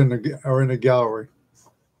paintings are in the gallery.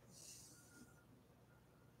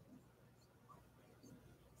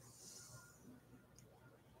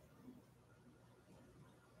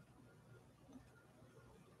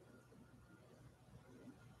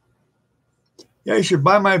 Yeah, you should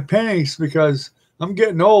buy my paintings because I'm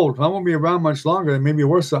getting old. I won't be around much longer. They may be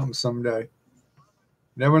worth something someday.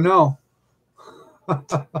 Never know.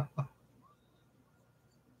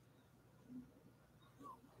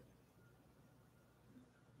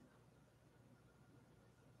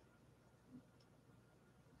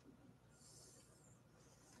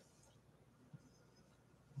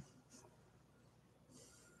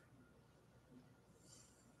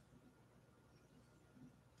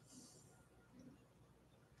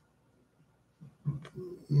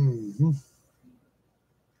 Hmm.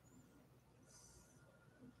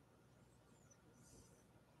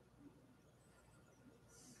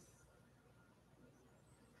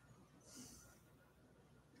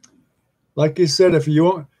 Like you said, if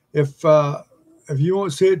you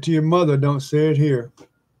won't say it to your mother, don't say it here.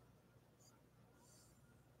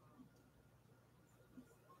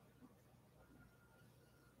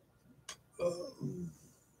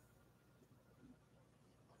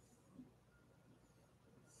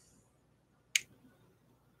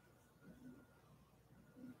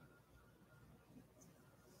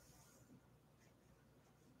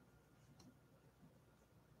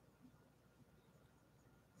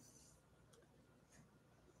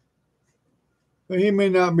 But he may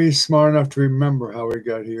not be smart enough to remember how he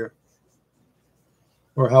got here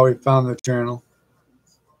or how he found the channel.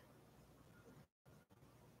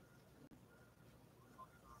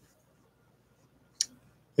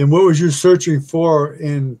 And what was you searching for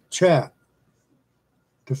in chat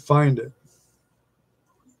to find it?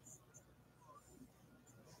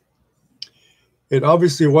 It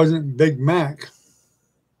obviously wasn't Big Mac.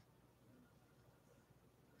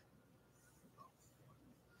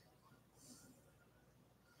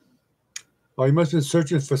 Well, you must have been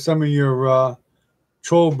searching for some of your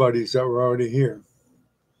troll buddies that were already here.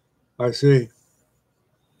 I see.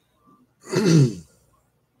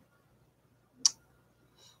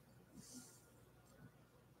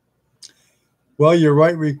 Well, you're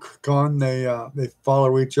right, Recon. They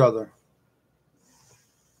follow each other.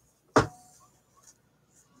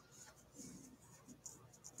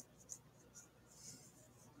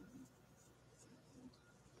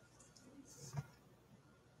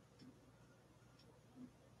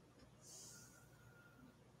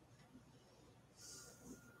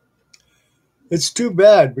 It's too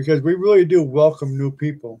bad because we really do welcome new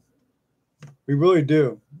people. We really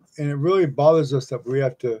do. And it really bothers us that we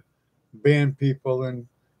have to ban people and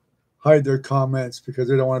hide their comments because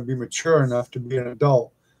they don't want to be mature enough to be an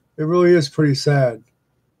adult. It really is pretty sad.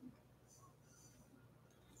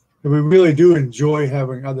 And we really do enjoy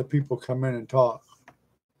having other people come in and talk.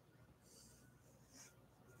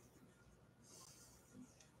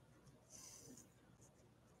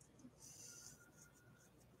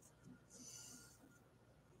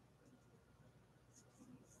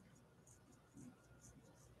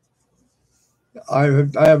 I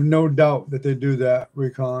have no doubt that they do that,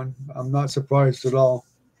 Recon. I'm not surprised at all.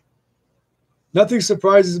 Nothing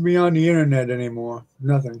surprises me on the internet anymore.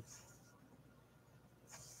 Nothing.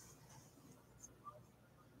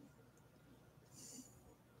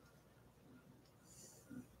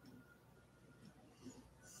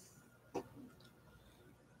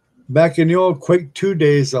 Back in the old Quake 2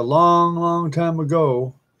 days, a long, long time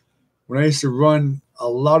ago, when I used to run a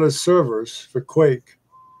lot of servers for Quake,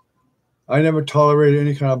 I never tolerated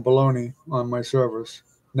any kind of baloney on my servers.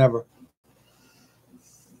 Never.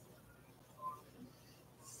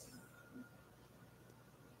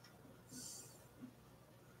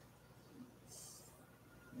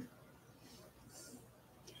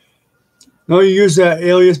 No, you use that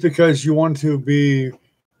alias because you want to be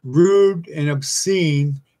rude and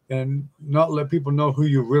obscene and not let people know who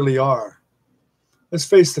you really are. Let's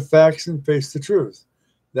face the facts and face the truth.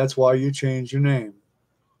 That's why you change your name.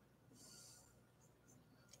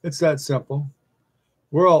 It's that simple.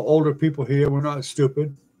 We're all older people here. We're not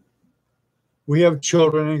stupid. We have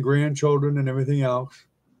children and grandchildren and everything else.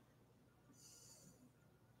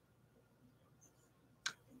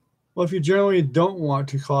 Well, if you generally don't want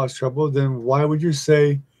to cause trouble, then why would you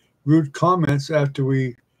say rude comments after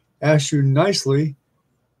we ask you nicely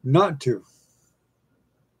not to?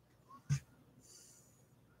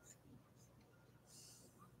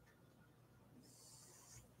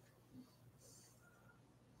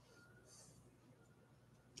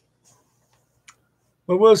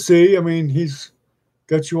 But we'll see. I mean, he's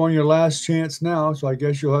got you on your last chance now, so I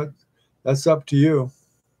guess that's up to you.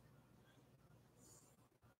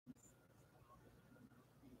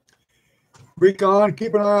 Recon,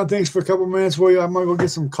 keep an eye on things for a couple minutes while I'm gonna go get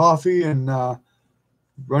some coffee and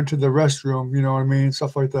run to the restroom. You know what I mean?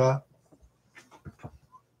 Stuff like that.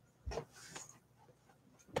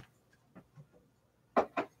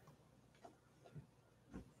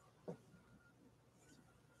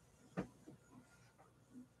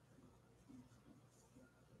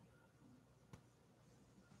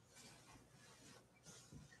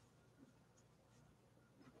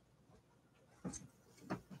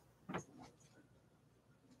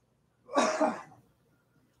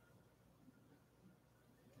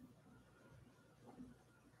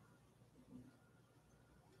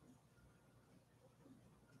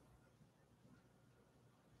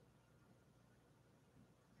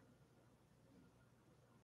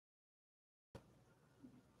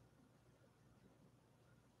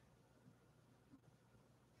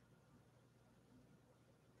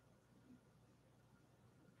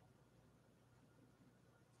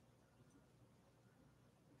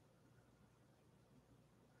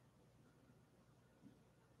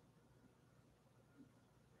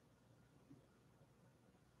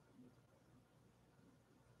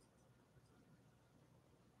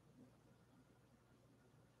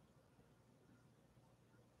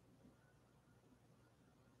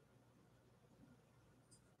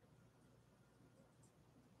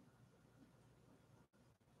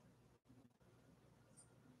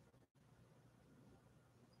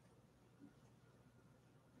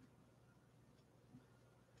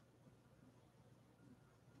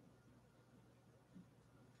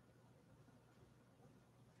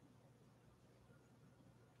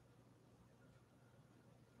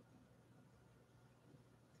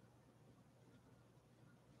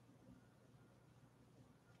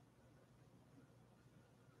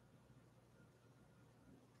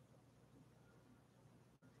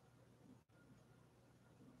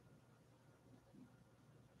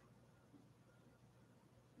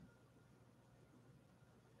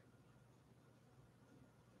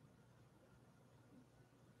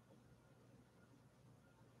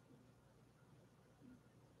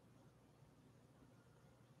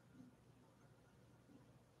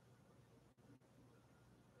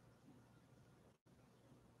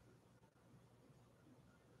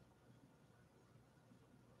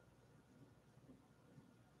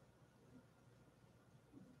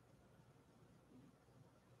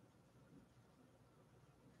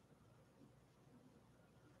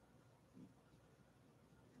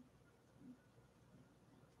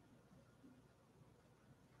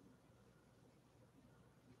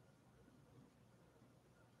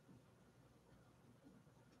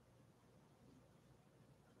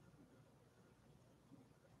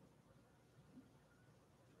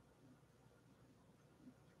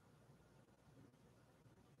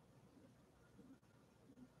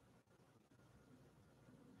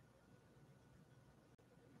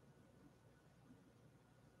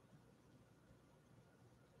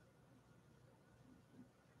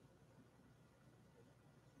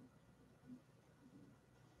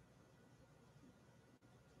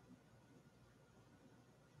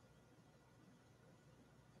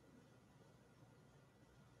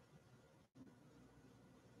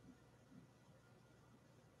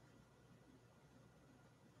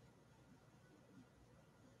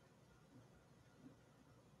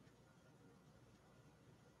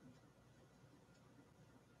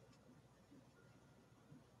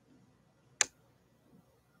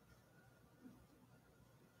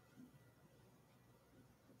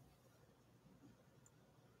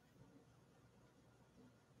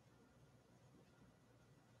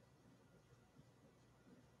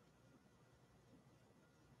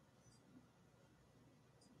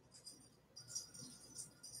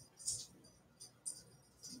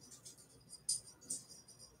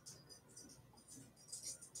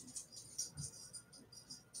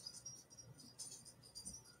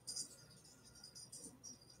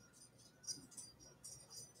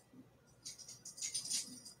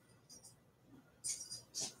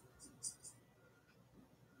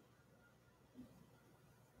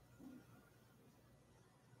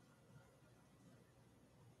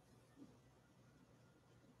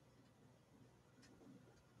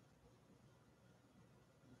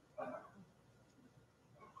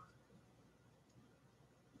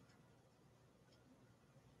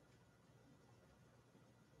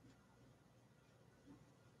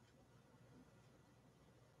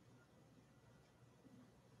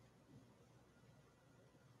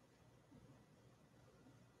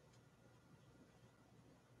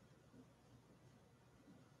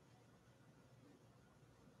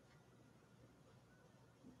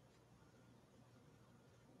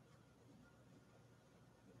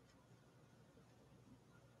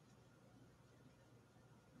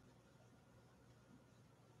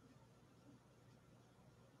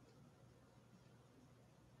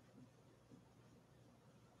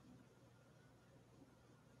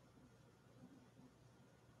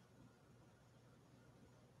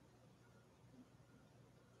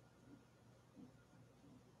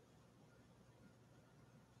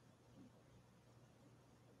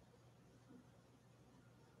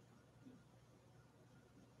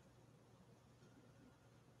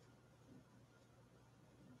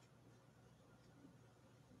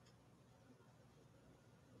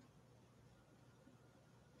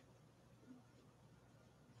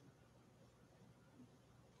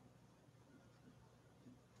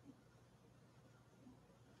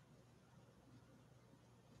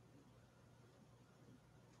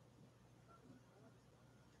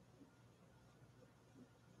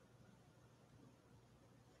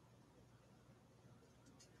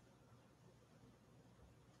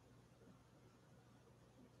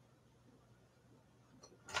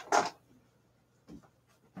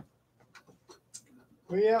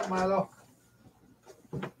 Where you at, Milo?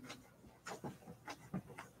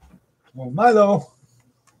 Well, Milo.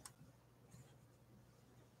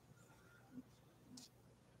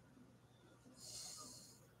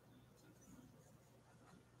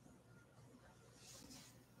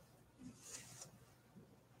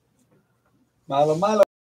 Milo.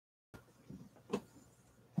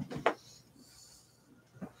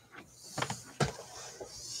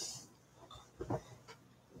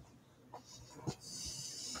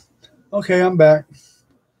 Okay, I'm back.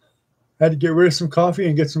 Had to get rid of some coffee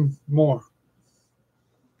and get some more.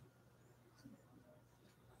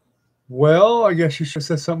 Well, I guess you should have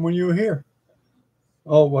said something when you were here.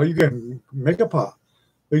 Oh, well, you can make a pot.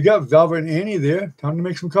 You got Velvet and Annie there. Time to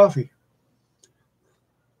make some coffee.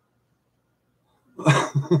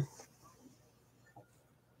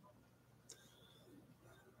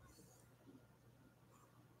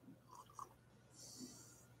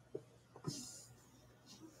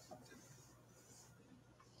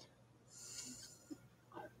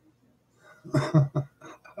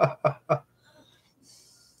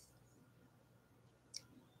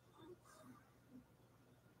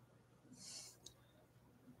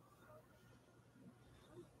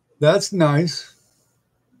 That's nice.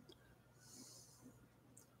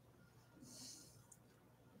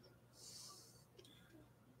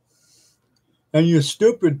 And you're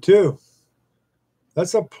stupid, too.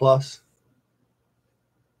 That's a plus.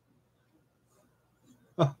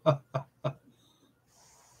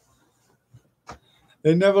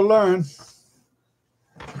 They never learn.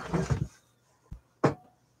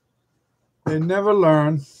 They never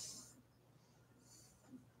learn.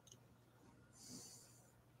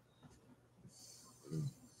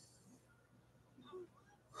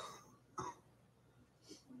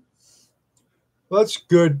 Well, that's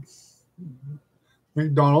good,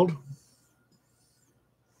 McDonald.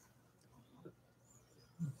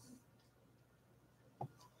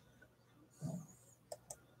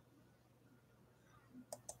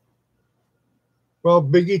 Well,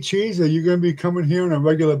 Biggie Cheese, are you going to be coming here on a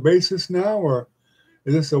regular basis now, or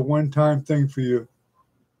is this a one-time thing for you?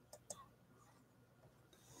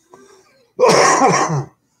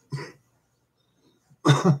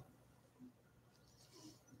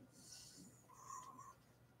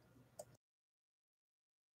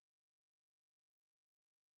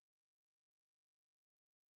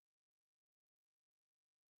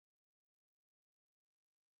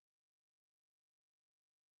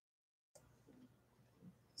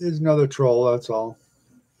 There's another troll, that's all.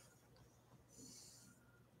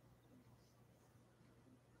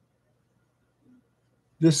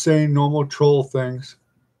 Just saying normal troll things.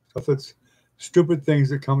 If it's stupid things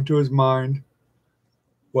that come to his mind,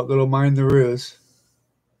 what little mind there is.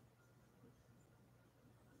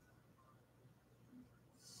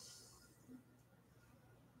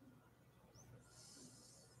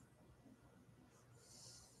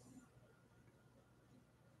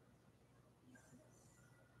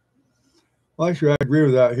 Well, actually, I agree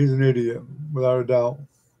with that. He's an idiot, without a doubt.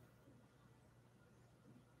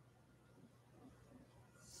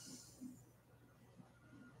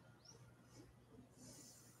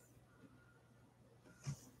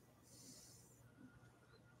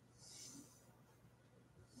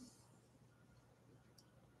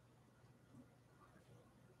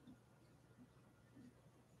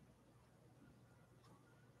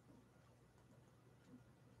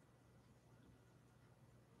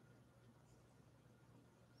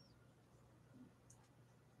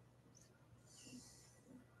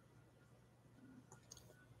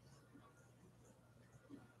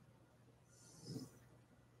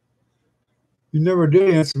 You never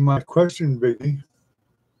did answer my question, Biggie.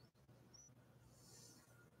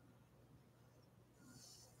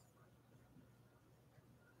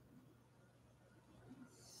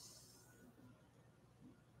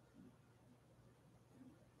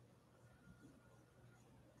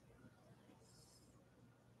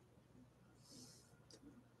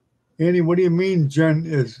 Andy, what do you mean Jen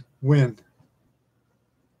is win?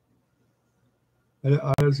 I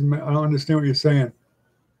don't understand what you're saying.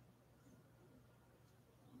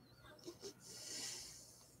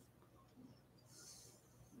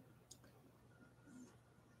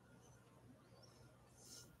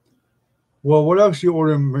 Well, what else you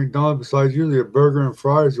order in McDonald's besides usually a burger and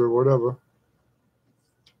fries or whatever?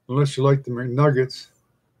 Unless you like the McNuggets.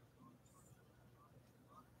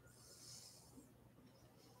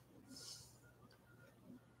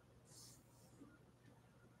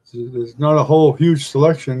 There's not a whole huge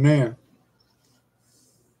selection there.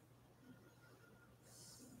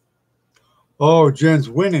 Oh, Jen's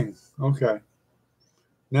winning. Okay.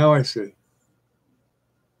 Now I see.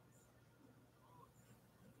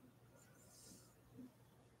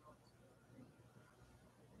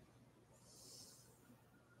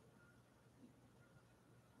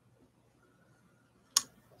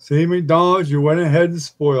 See, McDonald's, you went ahead and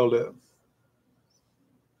spoiled it.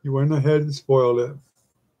 You went ahead and spoiled it.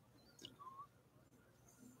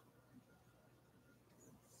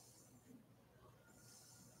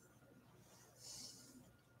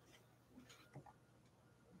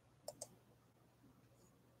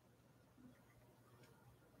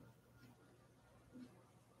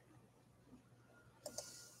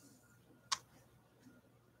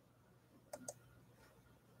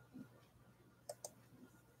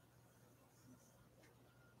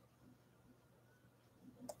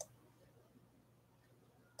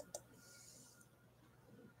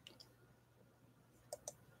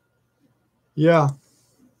 Yeah.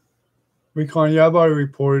 Recon, yeah, I've already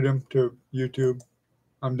reported him to YouTube.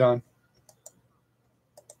 I'm done.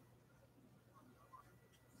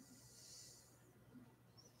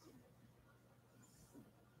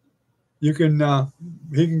 You can,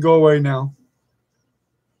 he can go away now.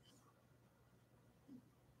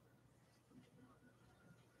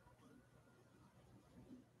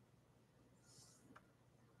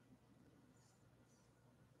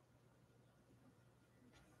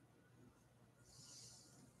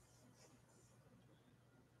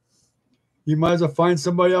 You might as well find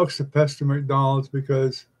somebody else to pester McDonald's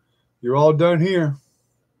because you're all done here.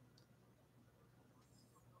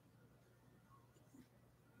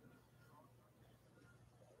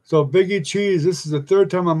 So, Biggie Cheese, this is the third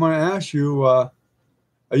time I'm going to ask you, are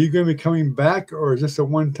you going to be coming back or is this a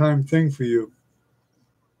one-time thing for you?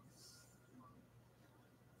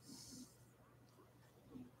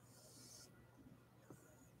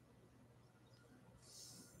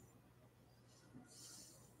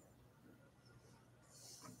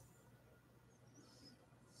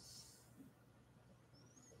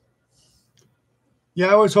 Yeah,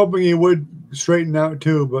 I was hoping he would straighten out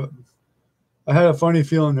too, but I had a funny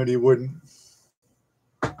feeling that he wouldn't.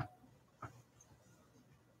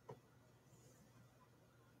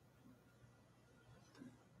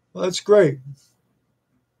 Well, that's great.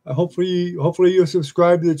 Hopefully you'll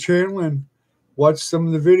subscribe to the channel and watch some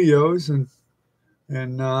of the videos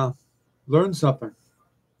and learn something.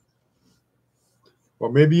 Or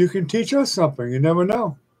maybe you can teach us something. You never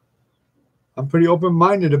know. I'm pretty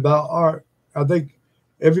open-minded about art. I think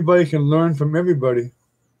everybody can learn from everybody.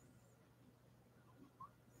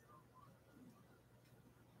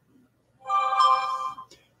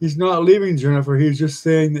 He's not leaving, Jennifer. He's just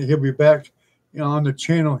saying that he'll be back, on the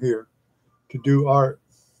channel here to do art.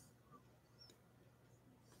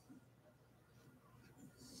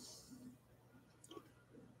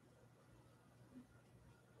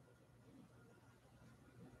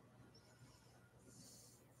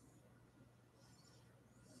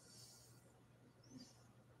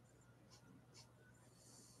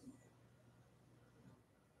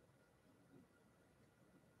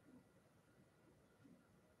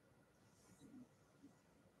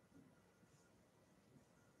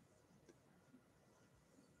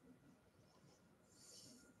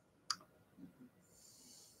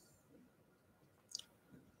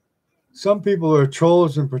 Some people are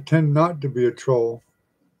trolls and pretend not to be a troll.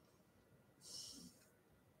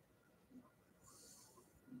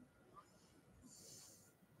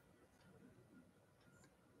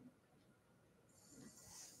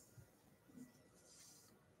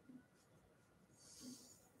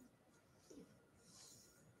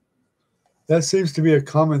 That seems to be a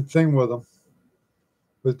common thing with them,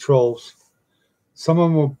 with trolls. Some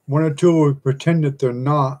of them, one or two will pretend that they're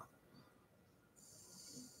not.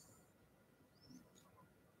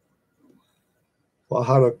 Well,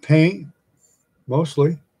 how to paint,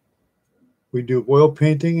 mostly. We do oil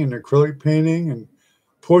painting and acrylic painting and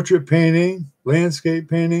portrait painting, landscape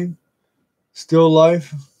painting, still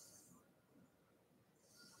life.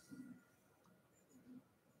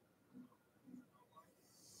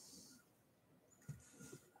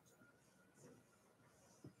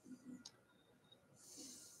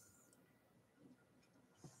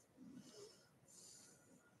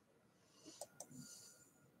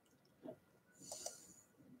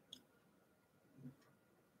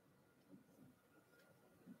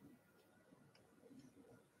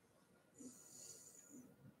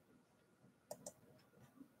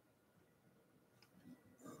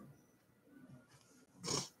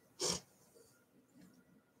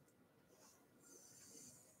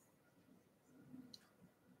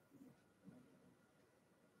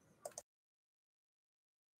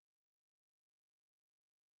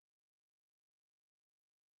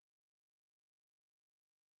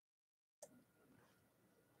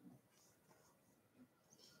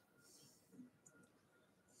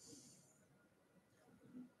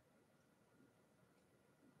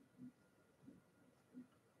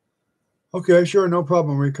 Okay, sure, no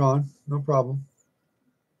problem, Recon. No problem.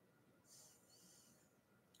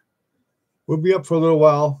 We'll be up for a little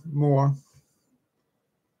while more.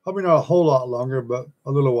 Probably not a whole lot longer, but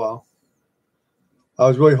a little while. I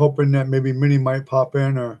was really hoping that maybe Minnie might pop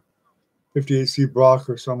in, or 58C Brock,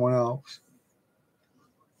 or someone else.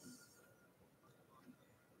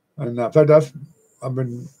 And in fact, I've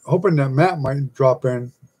been hoping that Matt might drop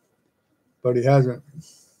in, but he hasn't.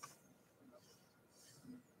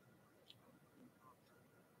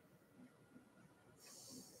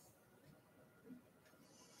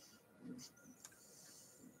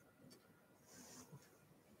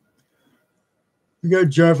 We got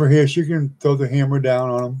Jennifer here. She can throw the hammer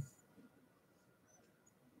down on him.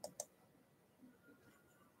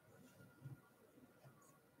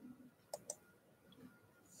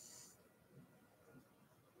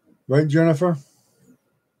 Right, Jennifer?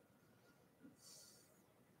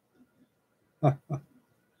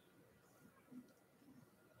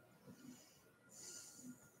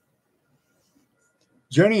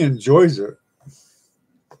 Jenny enjoys it.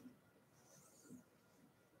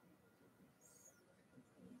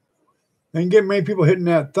 And get many people hitting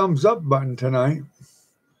that thumbs up button tonight.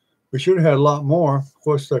 We should have had a lot more. Of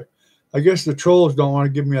course, I guess the trolls don't want to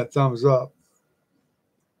give me a thumbs up.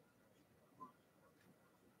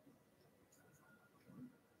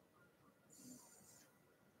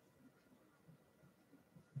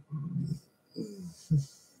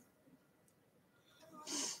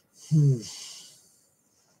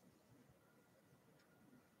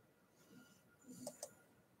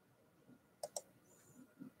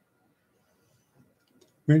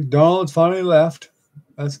 McDonald's finally left.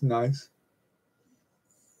 That's nice.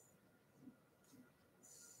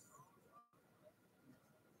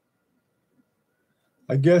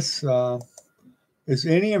 I guess, is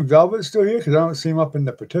Annie and Velvet still here? Because I don't see them up in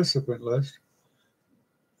the participant list.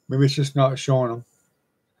 Maybe it's just not showing them.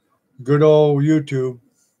 Good old YouTube.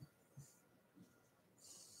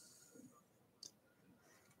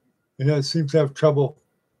 It seems to have trouble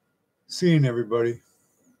seeing everybody.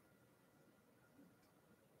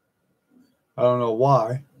 I don't know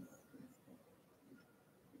why.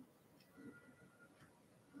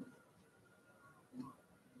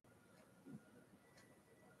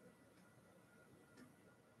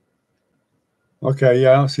 Okay,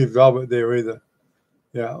 yeah, I don't see Velvet there either.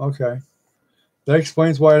 Yeah, okay. That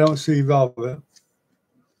explains why I don't see Velvet.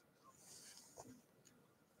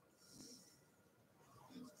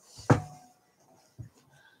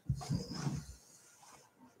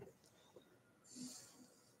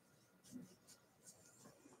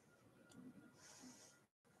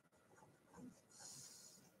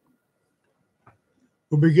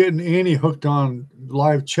 We'll be getting Annie hooked on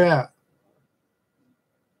live chat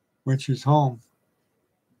when she's home.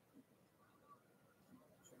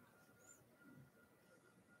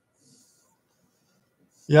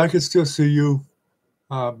 Yeah, I could still see you,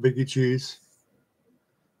 Biggie Cheese.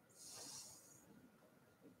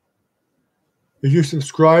 Did you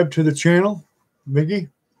subscribe to the channel, Biggie?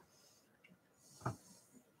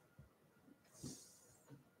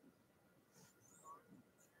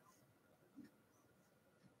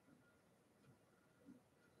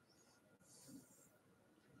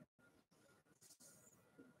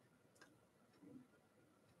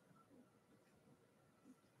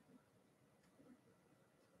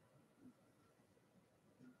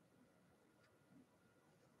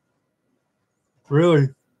 Really,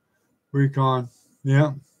 Recon?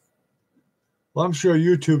 Yeah. Well, I'm sure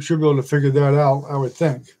YouTube should be able to figure that out, I would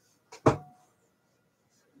think.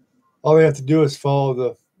 All they have to do is follow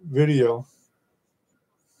the video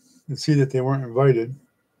and see that they weren't invited.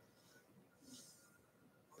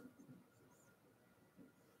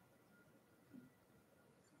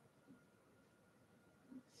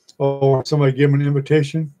 Or somebody give them an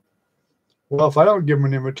invitation. Well, if I don't give them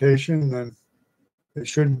an invitation, then it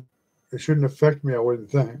shouldn't affect me, I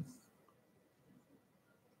wouldn't think.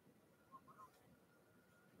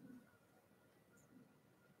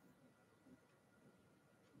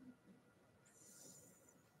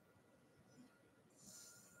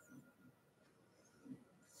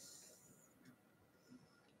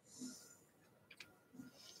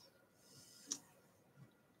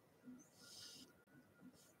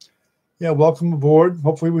 Yeah, welcome aboard.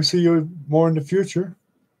 Hopefully we see you more in the future.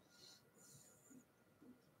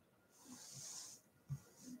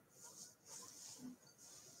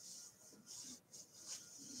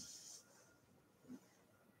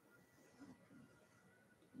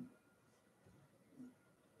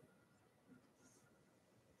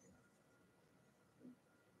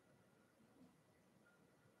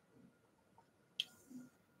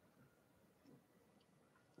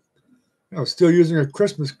 I was still using a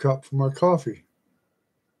Christmas cup for my coffee.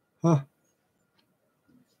 Huh.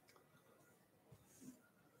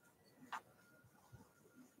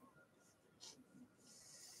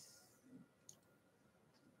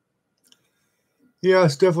 Yeah,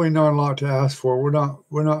 it's definitely not a lot to ask for. We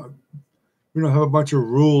don't have a bunch of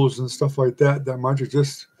rules and stuff like that much. It's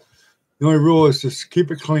just the only rule is just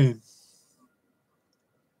keep it clean.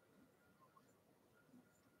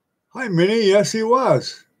 Hi, Minnie. Yes, he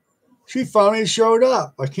was. She finally showed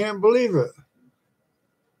up. I can't believe it.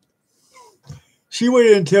 She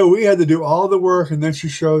waited until we had to do all the work and then she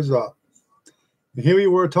shows up. And here we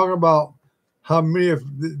were talking about how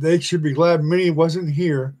they should be glad Minnie wasn't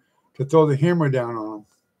here to throw the hammer down on them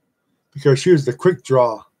because she was the quick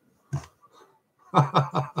draw.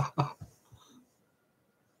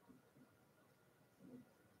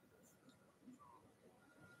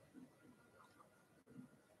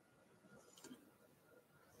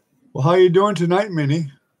 Well, how you doing tonight, Minnie?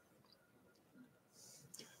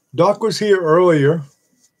 Doc was here earlier.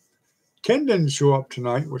 Ken didn't show up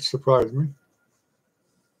tonight, which surprised me.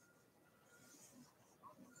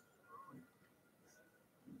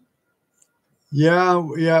 Yeah,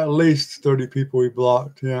 at least 30 people we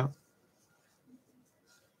blocked, yeah.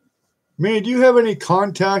 Minnie, do you have any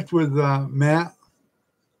contact with Matt?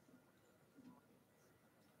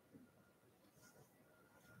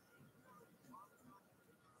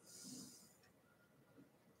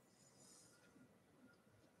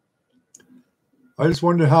 I just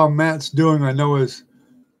wonder how Matt's doing. I know he's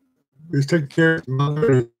taking care of his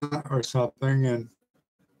mother or something, and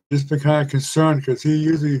just been kind of concerned because he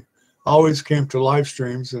usually always came to live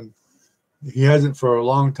streams, and he hasn't for a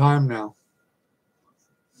long time now.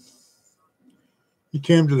 He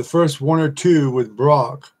came to the first one or two with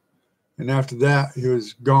Brock, and after that, he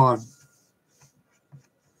was gone.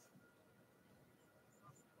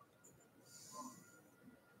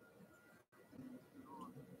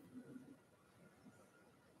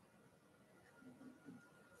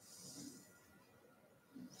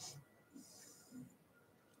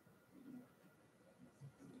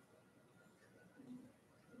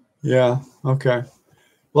 Yeah, okay.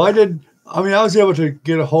 Well, I was able to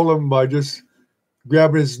get a hold of him by just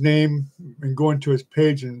grabbing his name and going to his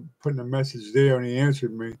page and putting a message there, and he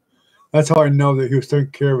answered me. That's how I know that he was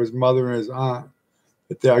taking care of his mother and his aunt.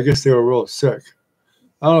 But I guess they were real sick.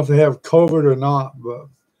 I don't know if they have COVID or not, but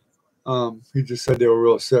he just said they were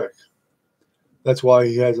real sick. That's why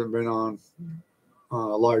he hasn't been on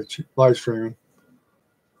live streaming.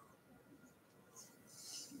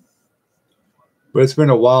 But it's been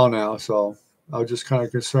a while now, so I was just kind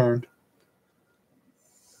of concerned.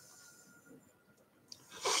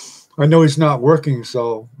 I know he's not working,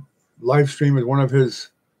 so live stream is one of his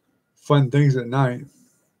fun things at night.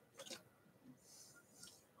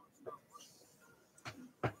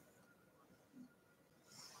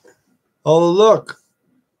 Oh, look.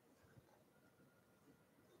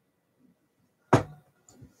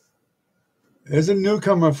 There's a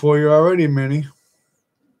newcomer for you already, Minnie.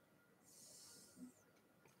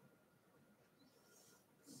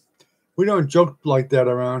 We don't joke like that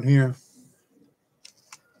around here.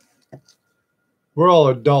 We're all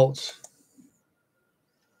adults.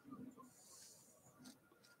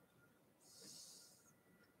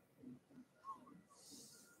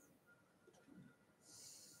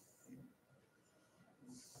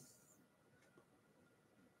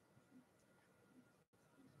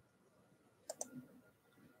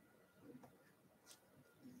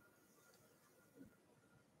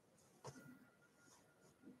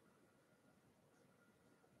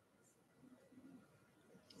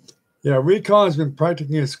 Yeah, Recon's been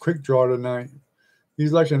practicing his quick draw tonight.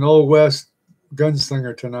 He's like an old West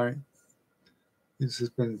gunslinger tonight. He's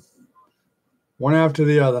just been one after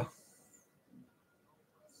the other.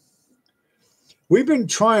 We've been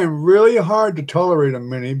trying really hard to tolerate him,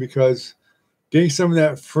 Minnie, because getting some of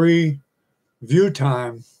that free view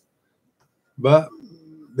time, but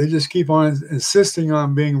they just keep on insisting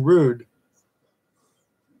on being rude.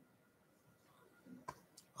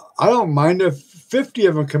 I don't mind if 50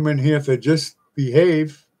 of them come in here if they just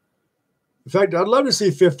behave. In fact, I'd love to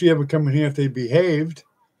see 50 of them come in here if they behaved,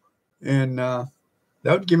 and that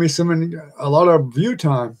would give me a lot of view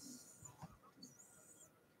time.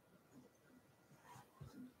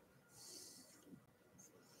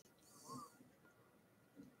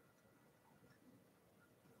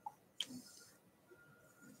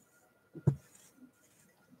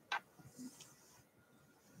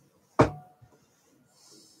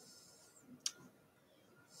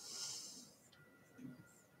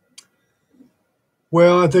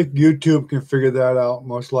 Well, I think YouTube can figure that out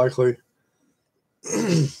most likely.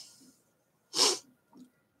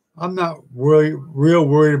 I'm not really real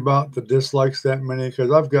worried about the dislikes that many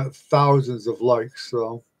because I've got thousands of likes.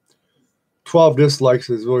 So 12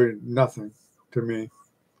 dislikes is really nothing to me.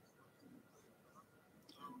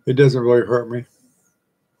 It doesn't really hurt me.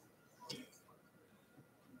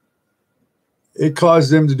 It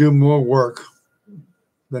caused them to do more work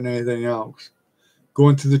than anything else,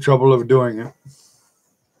 going through the trouble of doing it.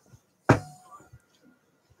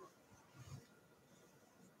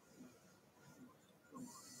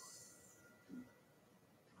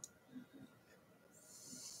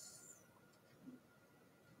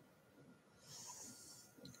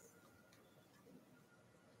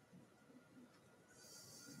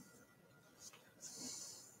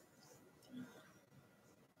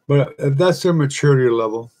 But that's their maturity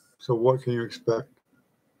level. So what can you expect?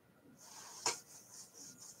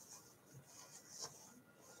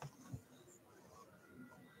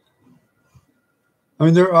 I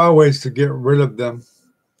mean, there are ways to get rid of them.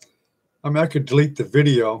 I mean, I could delete the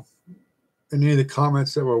video, and any of the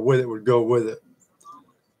comments that were with it would go with it.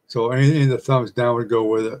 So any of the thumbs down would go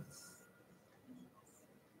with it.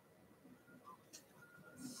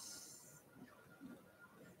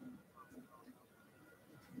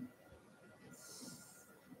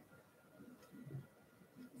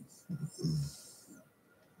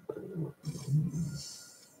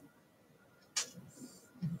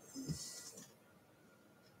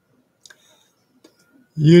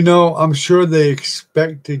 You know, I'm sure they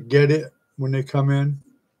expect to get it when they come in.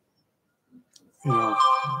 You know,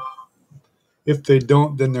 if they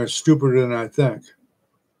don't, then they're stupider than I think.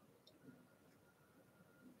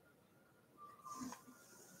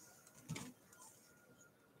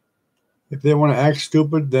 If they want to act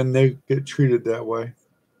stupid, then they get treated that way.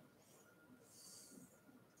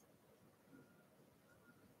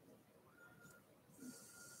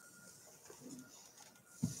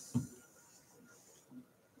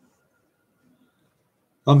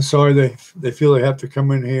 I'm sorry they feel they have to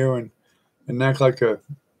come in here and act like a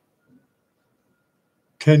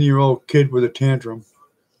 10-year-old kid with a tantrum.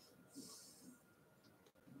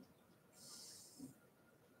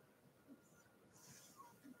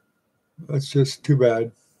 That's just too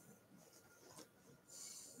bad.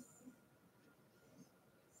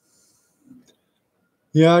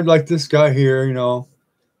 Yeah, I'd like this guy here, you know,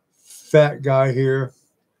 fat guy here,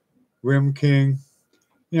 Rim King.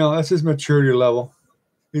 You know, that's his maturity level.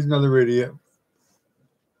 He's another idiot.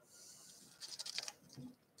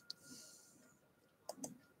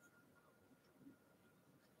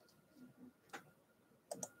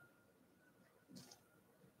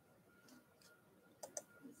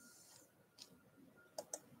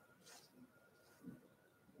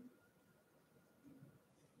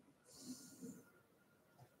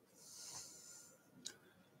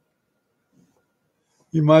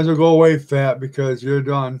 You might as well go away, fat, because you're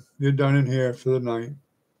done. You're done in here for the night.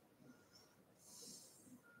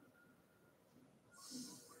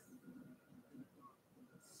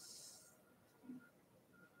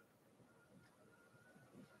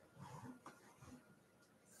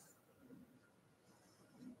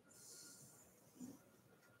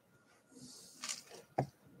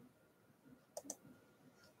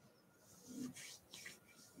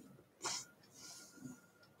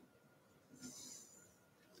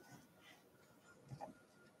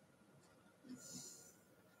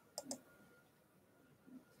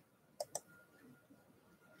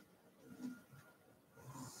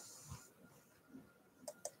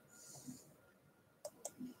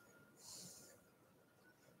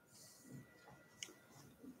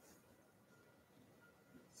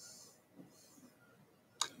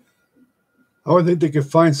 I would think they could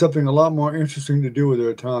find something a lot more interesting to do with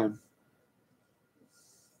their time.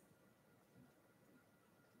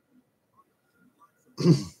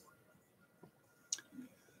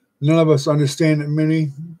 None of us understand it,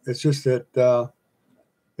 Minnie. It's just that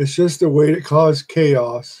it's just a way to cause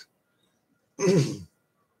chaos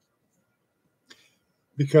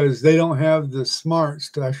because they don't have the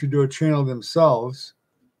smarts to actually do a channel themselves.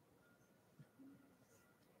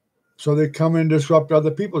 So they come and disrupt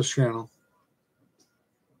other people's channel.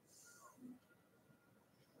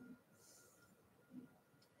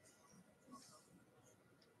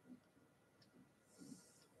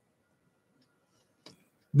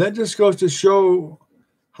 That just goes to show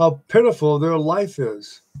how pitiful their life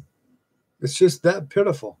is. It's just that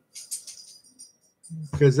pitiful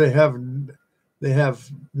because they have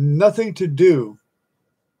nothing to do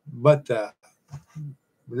but that.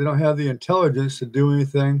 They don't have the intelligence to do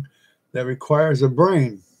anything that requires a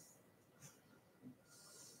brain.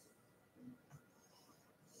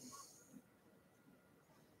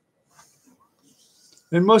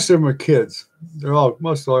 And most of them are kids.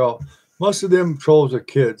 Most of them trolls are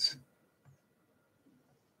kids.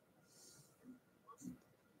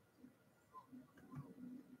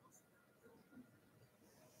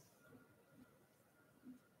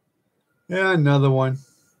 Yeah, another one.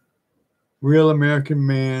 Real American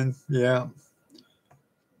man. Yeah.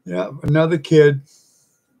 Yeah, another kid.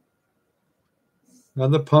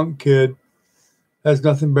 Another punk kid. Has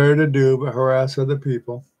nothing better to do but harass other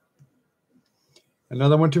people.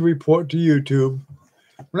 Another one to report to YouTube.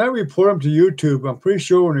 When I report them to YouTube, I'm pretty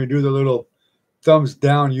sure when they do the little thumbs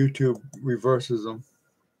down, YouTube reverses them.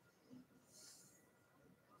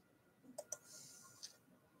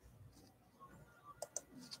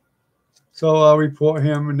 So I'll report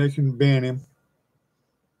him and they can ban him.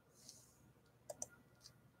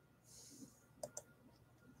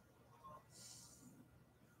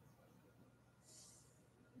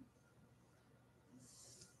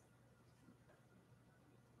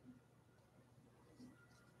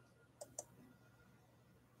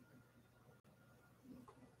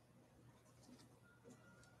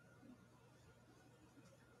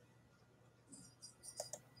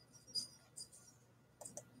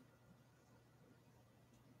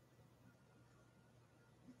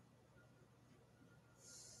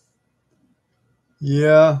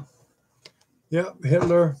 Yeah. Yep,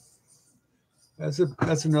 Hitler. That's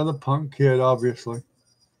another punk kid, obviously.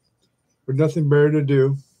 With nothing better to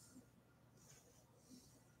do.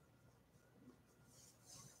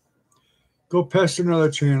 Go pester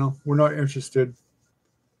another channel. We're not interested.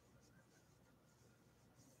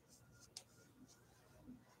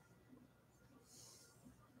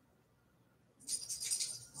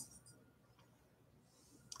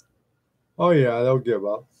 Oh yeah, they'll give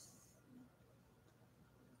up.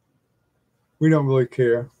 We don't really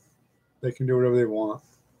care. They can do whatever they want.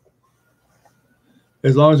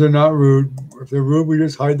 As long as they're not rude. If they're rude, we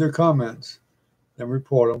just hide their comments and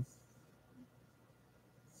report them.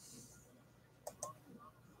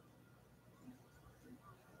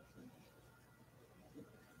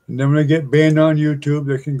 And then when they get banned on YouTube,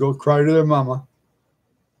 they can go cry to their mama.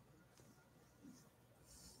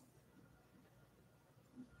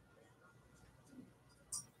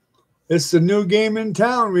 It's the new game in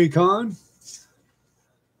town, Recon.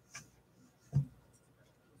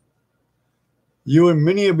 You and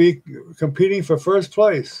Minnie will be competing for first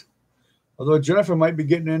place. Although Jennifer might be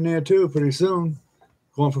getting in there too pretty soon,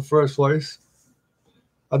 going for first place.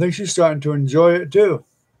 I think she's starting to enjoy it too.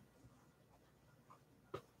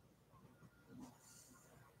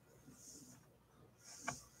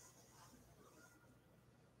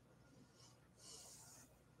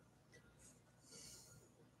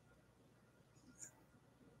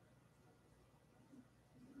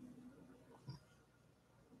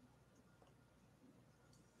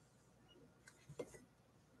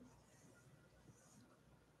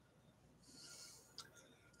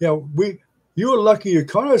 Yeah, you were lucky you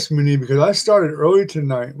caught us, Minnie, because I started early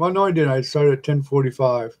tonight. Well, no, I didn't. I started at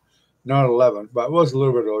 10:45, not 11, but it was a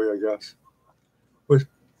little bit early, I guess. But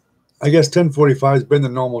I guess 10:45 has been the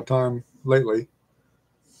normal time lately.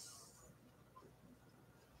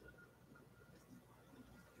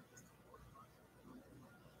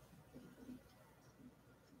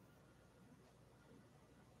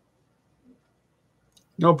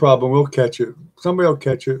 No problem. We'll catch it. Somebody will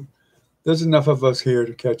catch it. There's enough of us here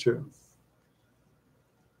to catch it.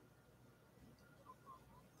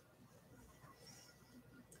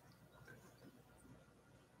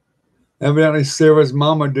 Evidently, Sarah's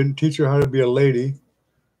mama didn't teach her how to be a lady.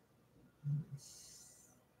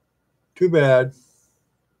 Too bad.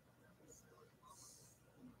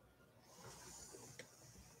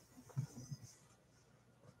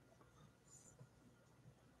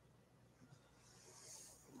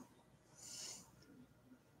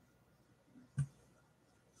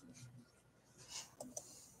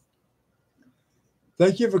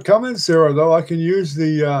 Thank you for coming, Sarah, though. I can use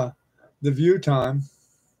the view time.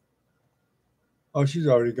 Oh, she's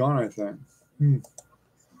already gone, I think.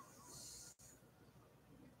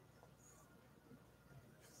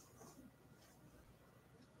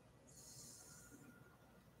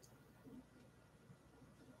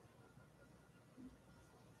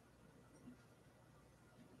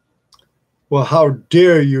 Well, how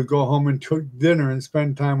dare you go home and cook dinner and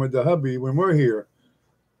spend time with the hubby when we're here?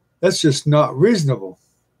 That's just not reasonable.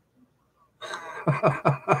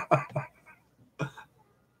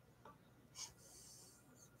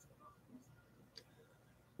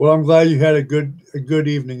 Well, I'm glad you had a good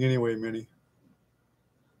evening anyway, Minnie.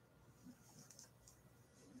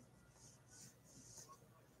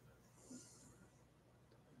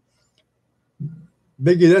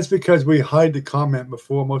 Biggie, that's because we hide the comment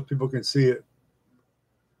before most people can see it.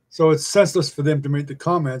 So it's senseless for them to make the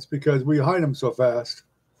comments because we hide them so fast.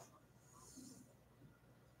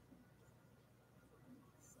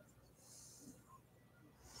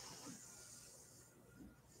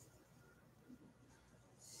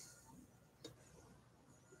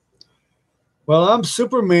 Well, I'm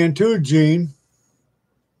Superman too, Gene.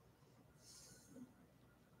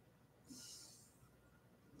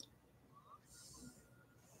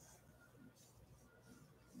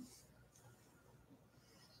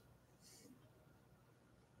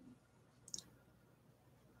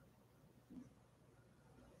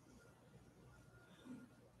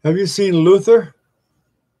 Have you seen Luther?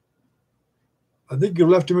 I think you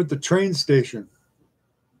left him at the train station.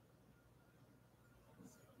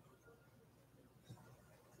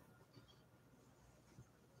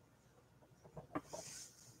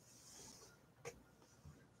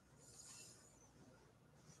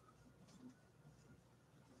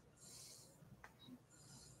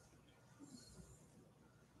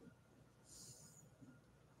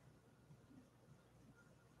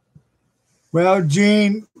 Well,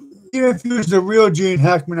 Gene, even if you was the real Gene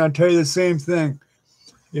Hackman, I'll tell you the same thing.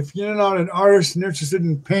 If you're not an artist and interested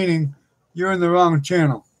in painting, you're in the wrong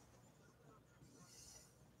channel.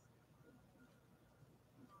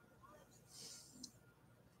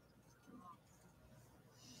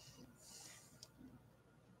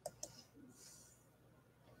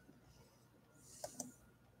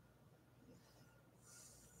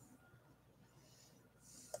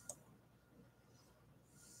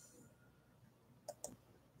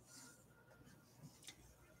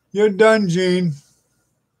 You're done, Gene.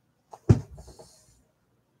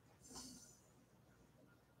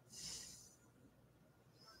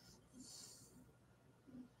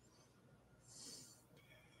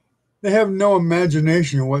 They have no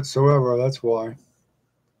imagination whatsoever, that's why.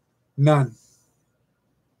 None.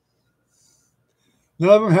 None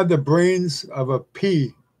of them have the brains of a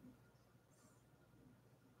pea.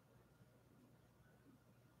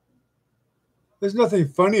 There's nothing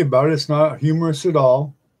funny about it. It's not humorous at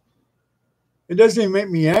all. It doesn't even make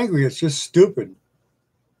me angry. It's just stupid.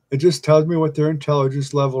 It just tells me what their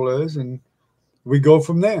intelligence level is, and we go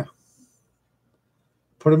from there.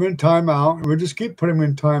 Put them in timeout, and we just keep putting them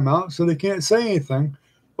in timeout so they can't say anything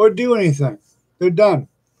or do anything. They're done.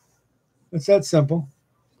 It's that simple.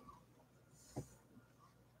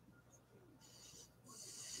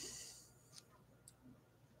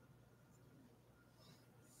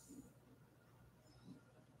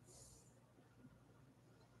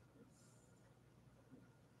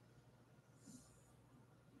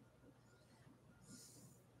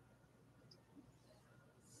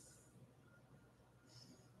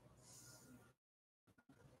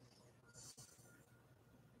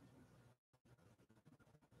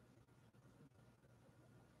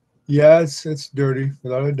 Yeah, it's dirty,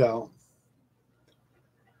 without a doubt.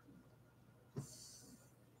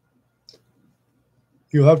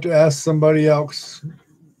 You'll have to ask somebody else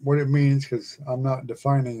what it means because I'm not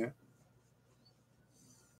defining it.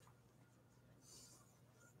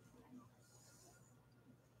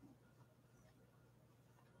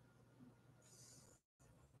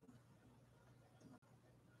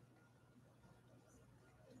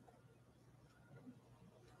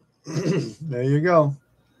 There you go.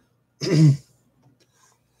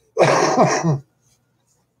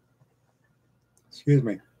 Excuse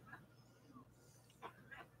me.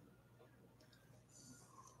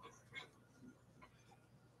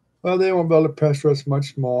 Well, they won't be able to pressure us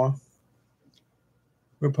much more.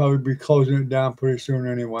 We'll probably be closing it down pretty soon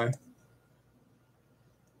anyway.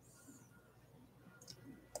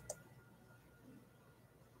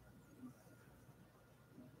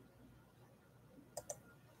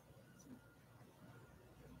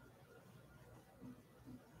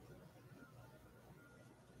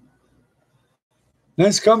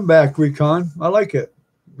 Nice comeback, Recon. I like it.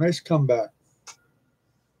 Nice comeback.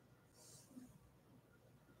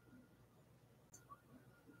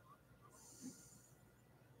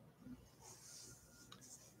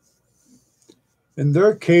 In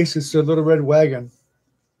their case, it's a little red wagon.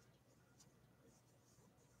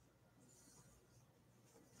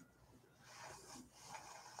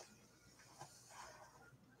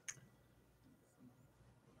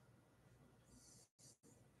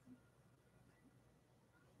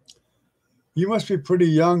 You must be pretty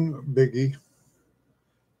young, Biggie.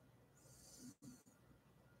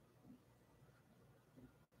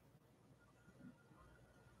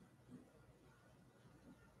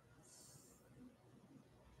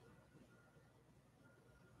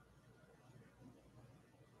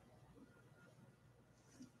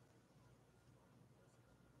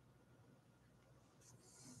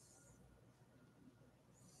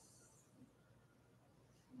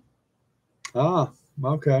 Ah,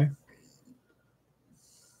 okay.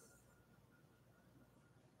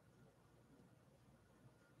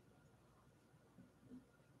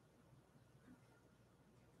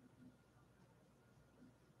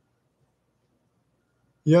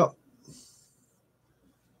 Yep.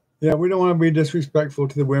 Yeah, we don't want to be disrespectful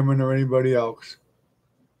to the women or anybody else.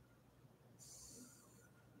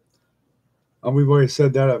 And we've always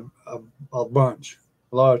said that a bunch,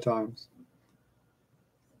 a lot of times.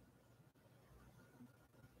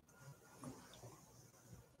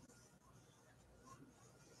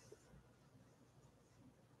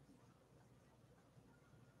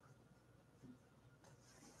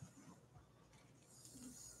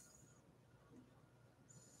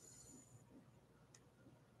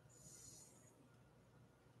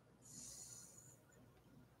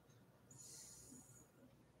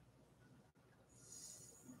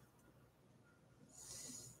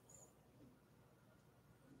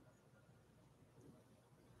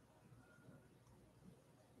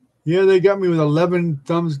 Yeah, they got me with 11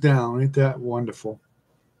 thumbs down. Ain't that wonderful?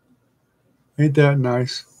 Ain't that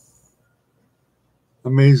nice?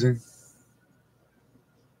 Amazing.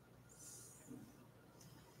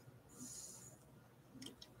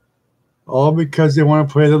 All because they want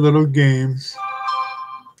to play the little games.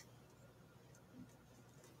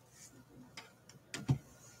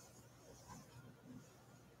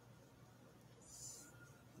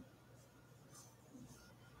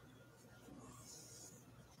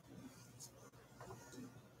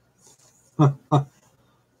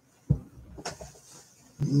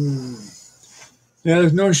 Yeah,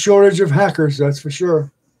 there's no shortage of hackers, that's for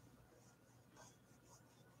sure.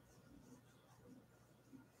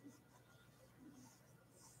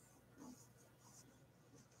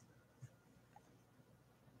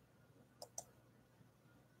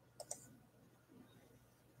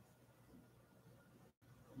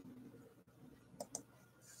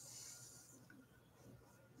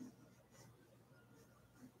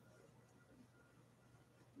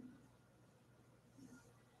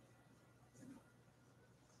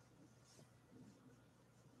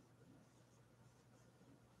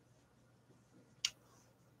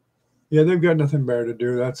 Yeah, they've got nothing better to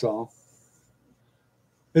do, that's all.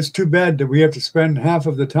 It's too bad that we have to spend half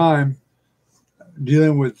of the time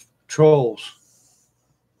dealing with trolls.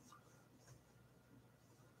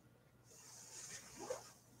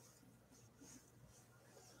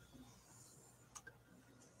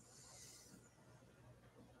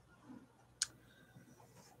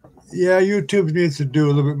 Yeah, YouTube needs to do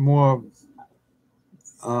a little bit more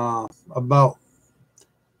about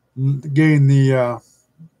getting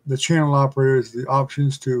the channel operators the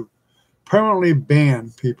options to permanently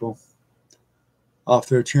ban people off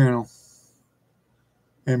their channel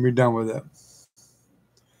and be done with it.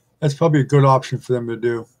 That's probably a good option for them to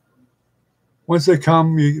do. Once they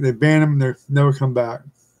come, they ban them, they never come back.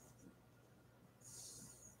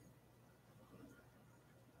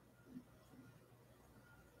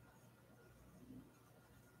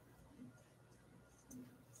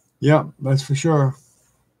 Yeah, that's for sure.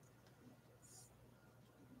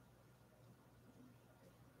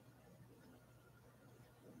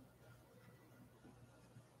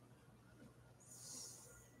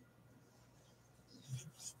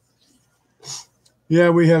 Yeah,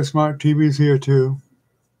 we have smart TVs here too.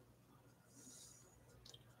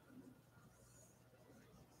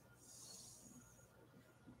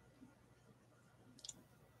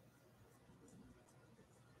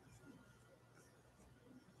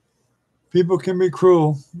 People can be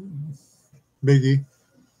cruel, Biggie,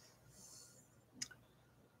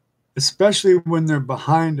 especially when they're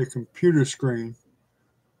behind a computer screen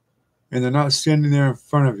and they're not standing there in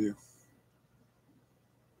front of you.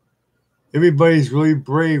 Everybody's really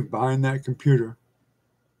brave behind that computer.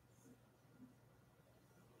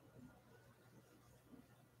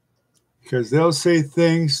 Because they'll say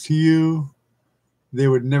things to you they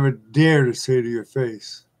would never dare to say to your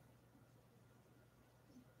face.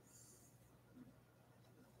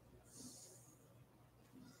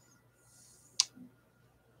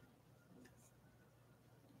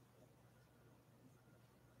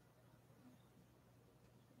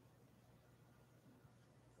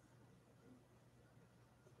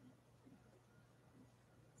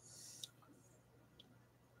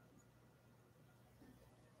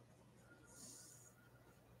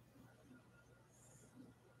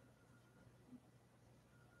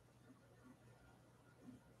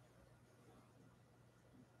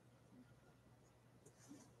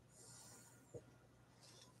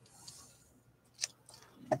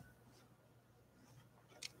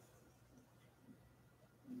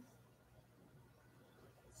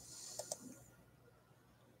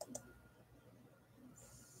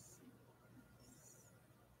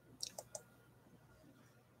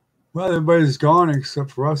 Well, everybody's gone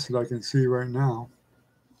except for us that I can see right now.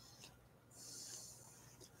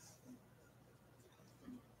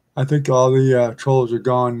 I think all the trolls are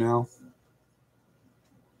gone now.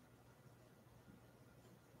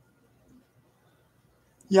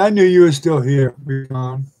 Yeah, I knew you were still here,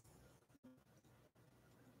 Recon.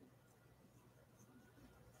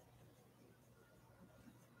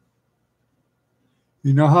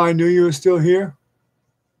 You know how I knew you were still here?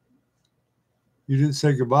 You didn't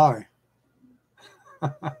say goodbye.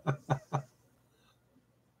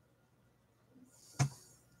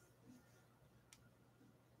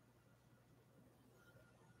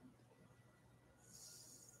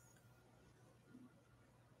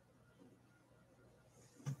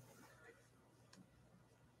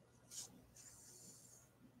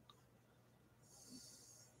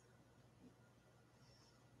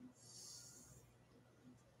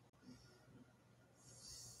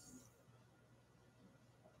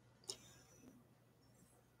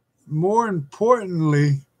 More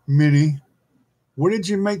importantly, Minnie, what did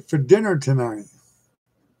you make for dinner tonight?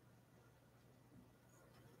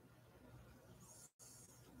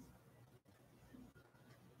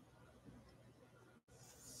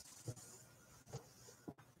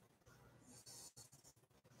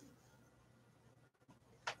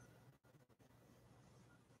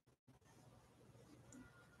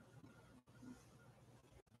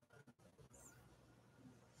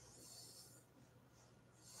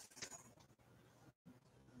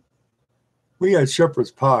 We had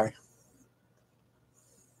shepherd's pie.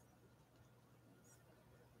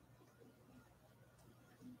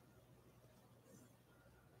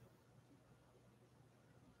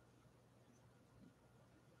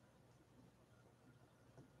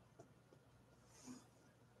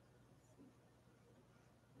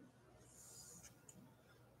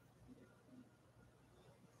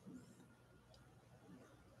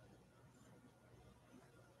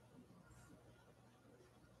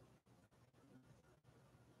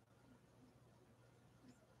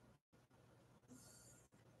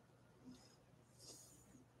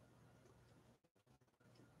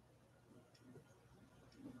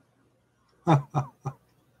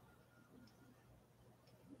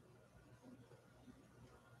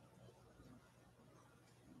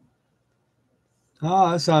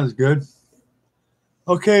 Ah, that sounds good.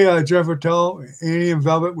 Okay, Jennifer, tell Annie and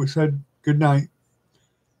Velvet we said good night.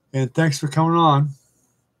 And thanks for coming on.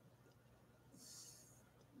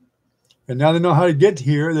 And now they know how to get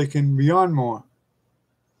here, they can be on more.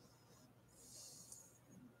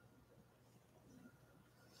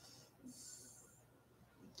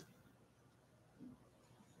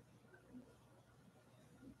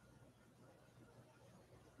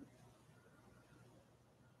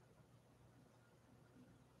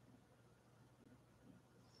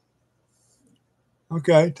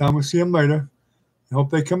 Okay, time we'll see them later. I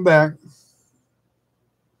hope they come back.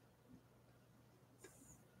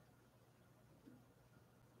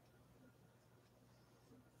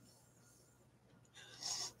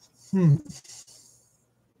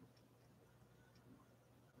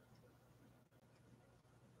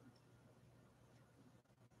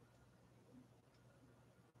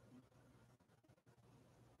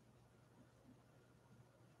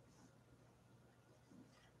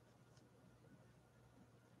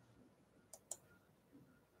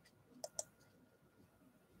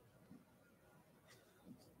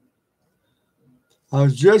 I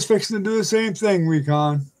was just fixing to do the same thing,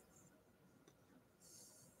 Recon.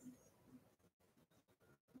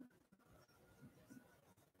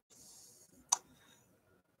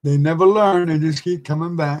 They never learn, they just keep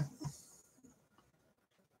coming back.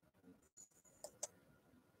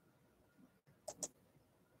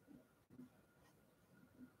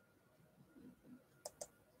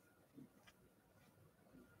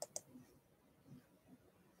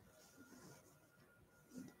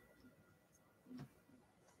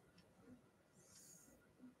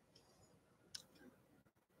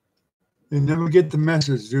 They never get the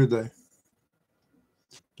message, do they?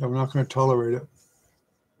 That we're not going to tolerate it.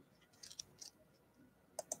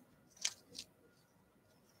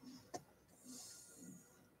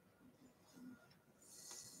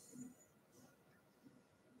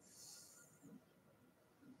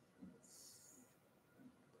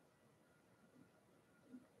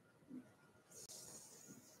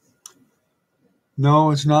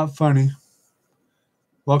 No, it's not funny.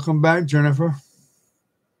 Welcome back, Jennifer.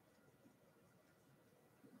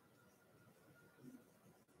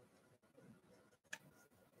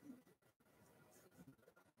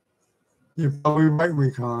 You're probably right,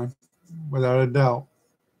 Recon, without a doubt.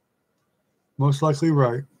 Most likely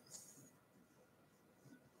right.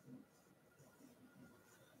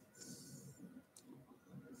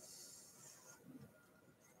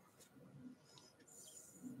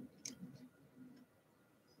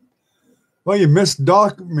 Well, you missed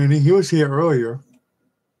Doc, Minnie. He was here earlier.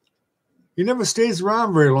 He never stays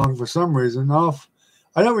around very long for some reason. I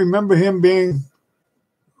don't remember him being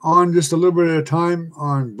on just a little bit at a time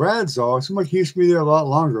on Brad's, though. It seems like he used to be there a lot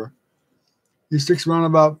longer. He sticks around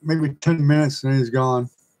about maybe 10 minutes and then he's gone.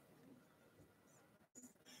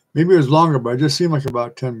 Maybe it was longer, but it just seemed like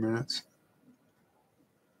about 10 minutes.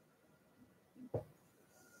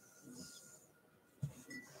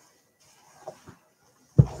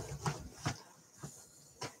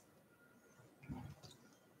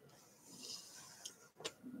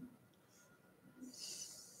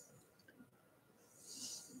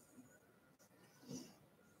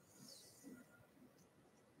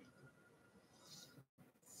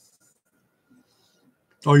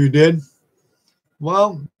 Oh, you did?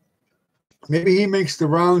 Well, maybe he makes the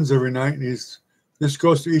rounds every night and he's just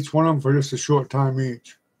goes to each one of them for just a short time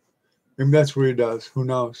each. Maybe that's what he does. Who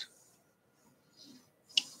knows?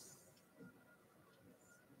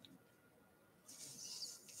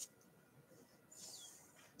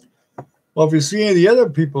 Well, if you see any of the other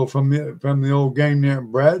people from the old gang there at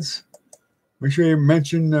Brad's, make sure you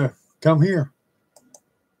mention come here.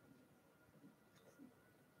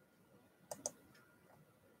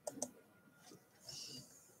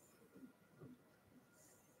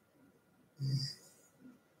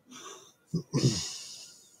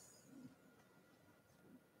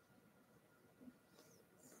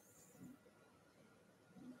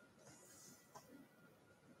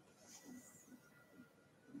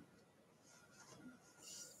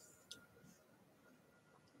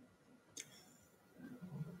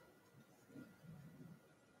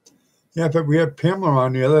 Yeah, but we had Pamela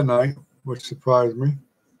on the other night, which surprised me.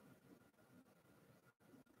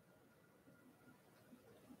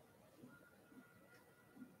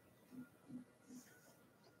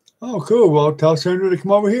 Oh, cool. Well, tell Sandra to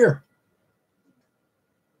come over here.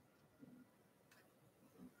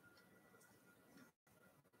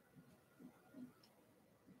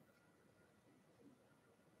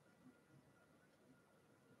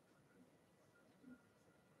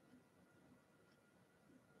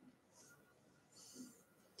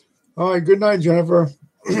 All right. Good night, Jennifer.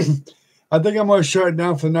 I think I'm going to shut it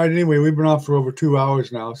down for the night anyway. We've been off for over 2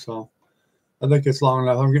 hours now, so I think it's long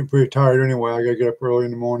enough. I'm getting pretty tired anyway. I got to get up early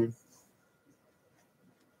in the morning.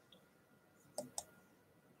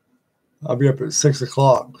 I'll be up at 6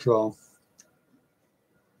 o'clock, so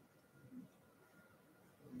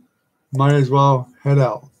might as well head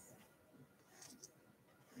out.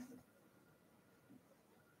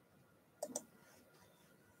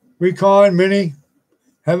 Recon, Minnie,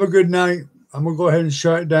 have a good night. I'm going to go ahead and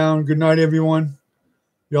shut it down. Good night, everyone.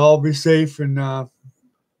 Y'all be safe and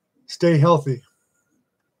stay healthy.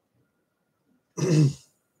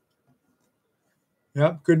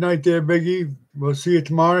 Yep. Good night there, Biggie. We'll see you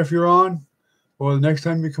tomorrow if you're on or the next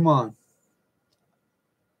time you come on.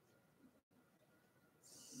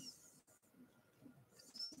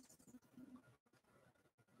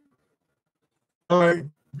 All right.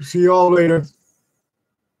 See you all later.